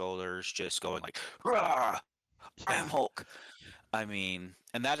dislocate shoulders, just going like, "Rah, I Yeah. am Hulk." I mean,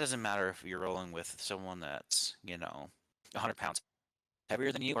 and that doesn't matter if you're rolling with someone that's 100 pounds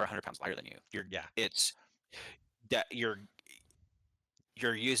heavier than you or 100 pounds lighter than you. Yeah. It's that you're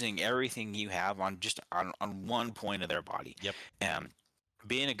using everything you have on just on one point of their body, Yep. and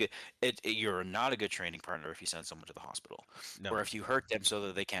being a good you're not a good training partner if you send someone to the hospital, No. or if you hurt them so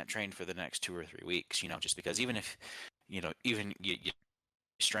that they can't train for the next 2 or 3 weeks, just because even if even you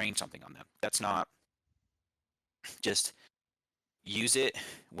strain something on them, that's not just use it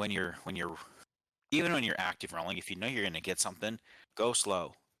when you're even when you're active rolling. If you know you're going to get something, go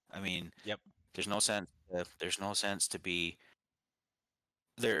slow. I mean, Yep. there's no sense to be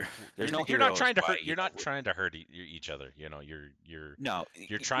there. There's You're no you're not heroes trying to by hurt. You're not trying to hurt each other. no, You're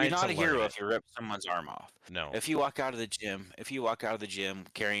you're trying to not a learn hero it. if you rip someone's arm off. No. If you walk out of the gym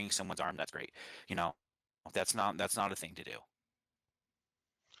carrying someone's arm, that's great. You know, that's not a thing to do.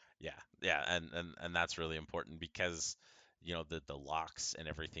 Yeah, yeah, and that's really important because the locks and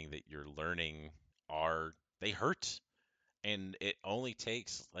everything that you're learning are they hurt, and it only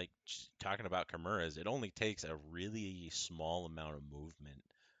takes like talking about Kimuras, it only takes a really small amount of movement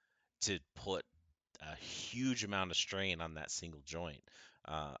to put a huge amount of strain on that single joint.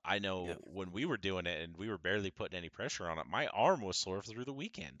 I know Yep. when we were doing it and we were barely putting any pressure on it, my arm was sore through the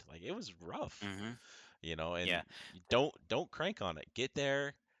weekend. Like it was rough, Hmm. and Yeah. you don't crank on it. Get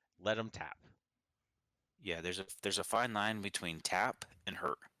there, let them tap. Yeah. There's a fine line between tap and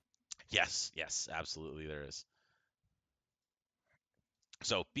hurt. Yes, yes, absolutely there is.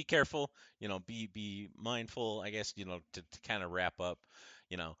 So be careful, be mindful, I guess, to kind of wrap up,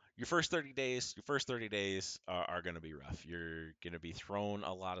 your first 30 days are going to be rough. You're going to be thrown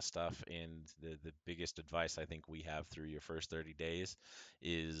a lot of stuff, and the biggest advice I think we have through your first 30 days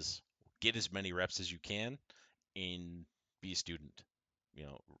is get as many reps as you can and be a student. You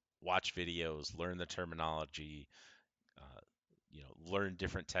know, watch videos, learn the terminology, uh, learn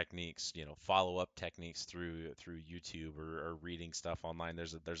different techniques, follow up techniques through YouTube or reading stuff online.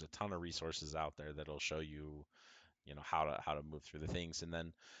 There's a ton of resources out there that'll show you, how to move through the things. And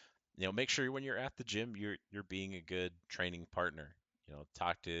then, make sure when you're at the gym, you're being a good training partner.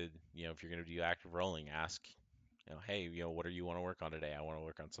 Talk to, if you're going to do active rolling, ask, hey, what do you want to work on today? I want to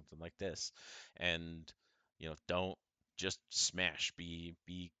work on something like this. And, don't just smash. Be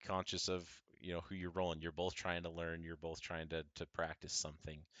conscious of, who you're rolling. You're both trying to learn, you're both trying to practice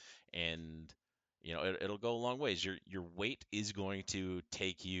something. And, it'll go a long ways. Your weight is going to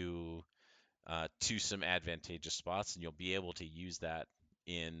take you to some advantageous spots, and you'll be able to use that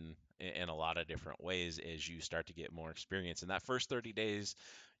in a lot of different ways as you start to get more experience. In that first 30 days,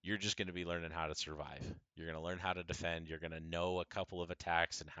 you're just going to be learning how to survive. You're going to learn how to defend. You're going to know a couple of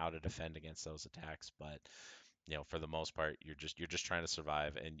attacks and how to defend against those attacks. But For the most part, you're just trying to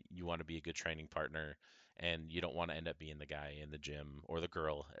survive, and you want to be a good training partner, and you don't want to end up being the guy in the gym or the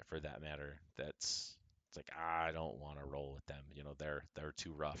girl for that matter. It's like, I don't want to roll with them. They're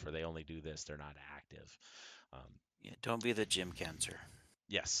too rough, or they only do this. They're not active. Um, Yeah, don't be the gym cancer.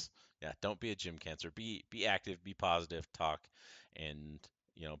 yes, yeah. Don't be a gym cancer. Be active. Be positive. Talk, and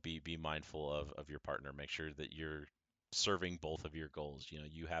be mindful of your partner. Make sure that you're serving both of your goals.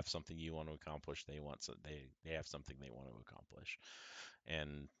 You have something you want to accomplish. They have something they want to accomplish,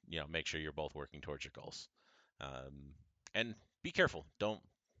 and make sure you're both working towards your goals. Um, and be careful. Don't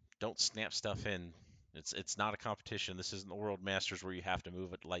snap stuff in. It's not a competition. This isn't the World Masters where you have to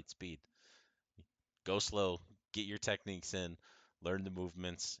move at light speed. Go slow, get your techniques in, learn the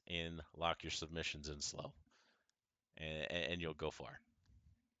movements, and lock your submissions in slow, and you'll go far.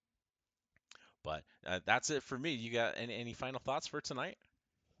 But that's it for me. You got any final thoughts for tonight?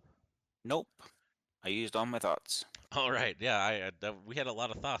 Nope. I used all my thoughts. All right, yeah, we had a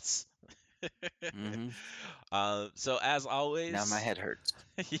lot of thoughts. Hmm. So as Now my always, head hurts.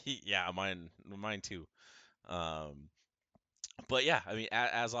 yeah, mine too. Um, but yeah, I mean,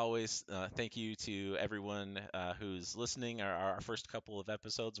 as always, thank you to everyone who's listening. Our first couple of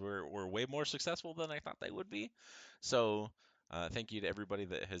episodes were way more successful than I thought they would be. So, thank you to everybody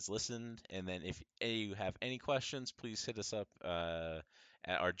that has listened. And then, if you have any questions, please hit us up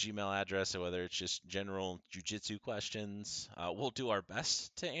at our Gmail address, or whether it's just general jujitsu questions. We'll do our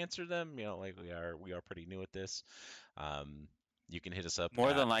best to answer them. Like we are pretty new at this. Um, you can hit us up More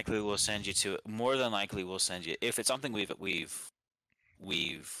at than likely, we'll send you to. More than likely, we'll send you if it's something we've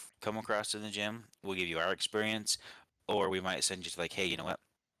come across in the gym. We'll give you our experience, or we might send you to like, hey, you know what?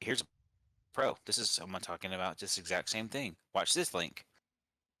 Here's a pro. This is someone talking about this exact same thing. Watch this link.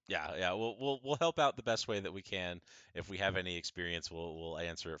 Yeah, yeah, we'll help out the best way that we can. If we have any experience, we'll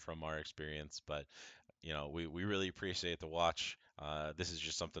answer it from our experience. But we really appreciate the watch. This is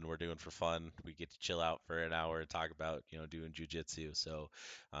just something we're doing for fun. We get to chill out for an hour and talk about doing jujitsu. So,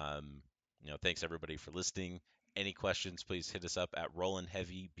 um, thanks everybody for listening. Any questions, please hit us up at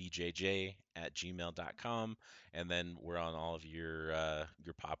rollinheavybjj@gmail.com, and then we're on all of your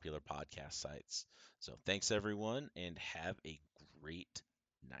popular podcast sites. So thanks everyone, and have a great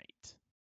night.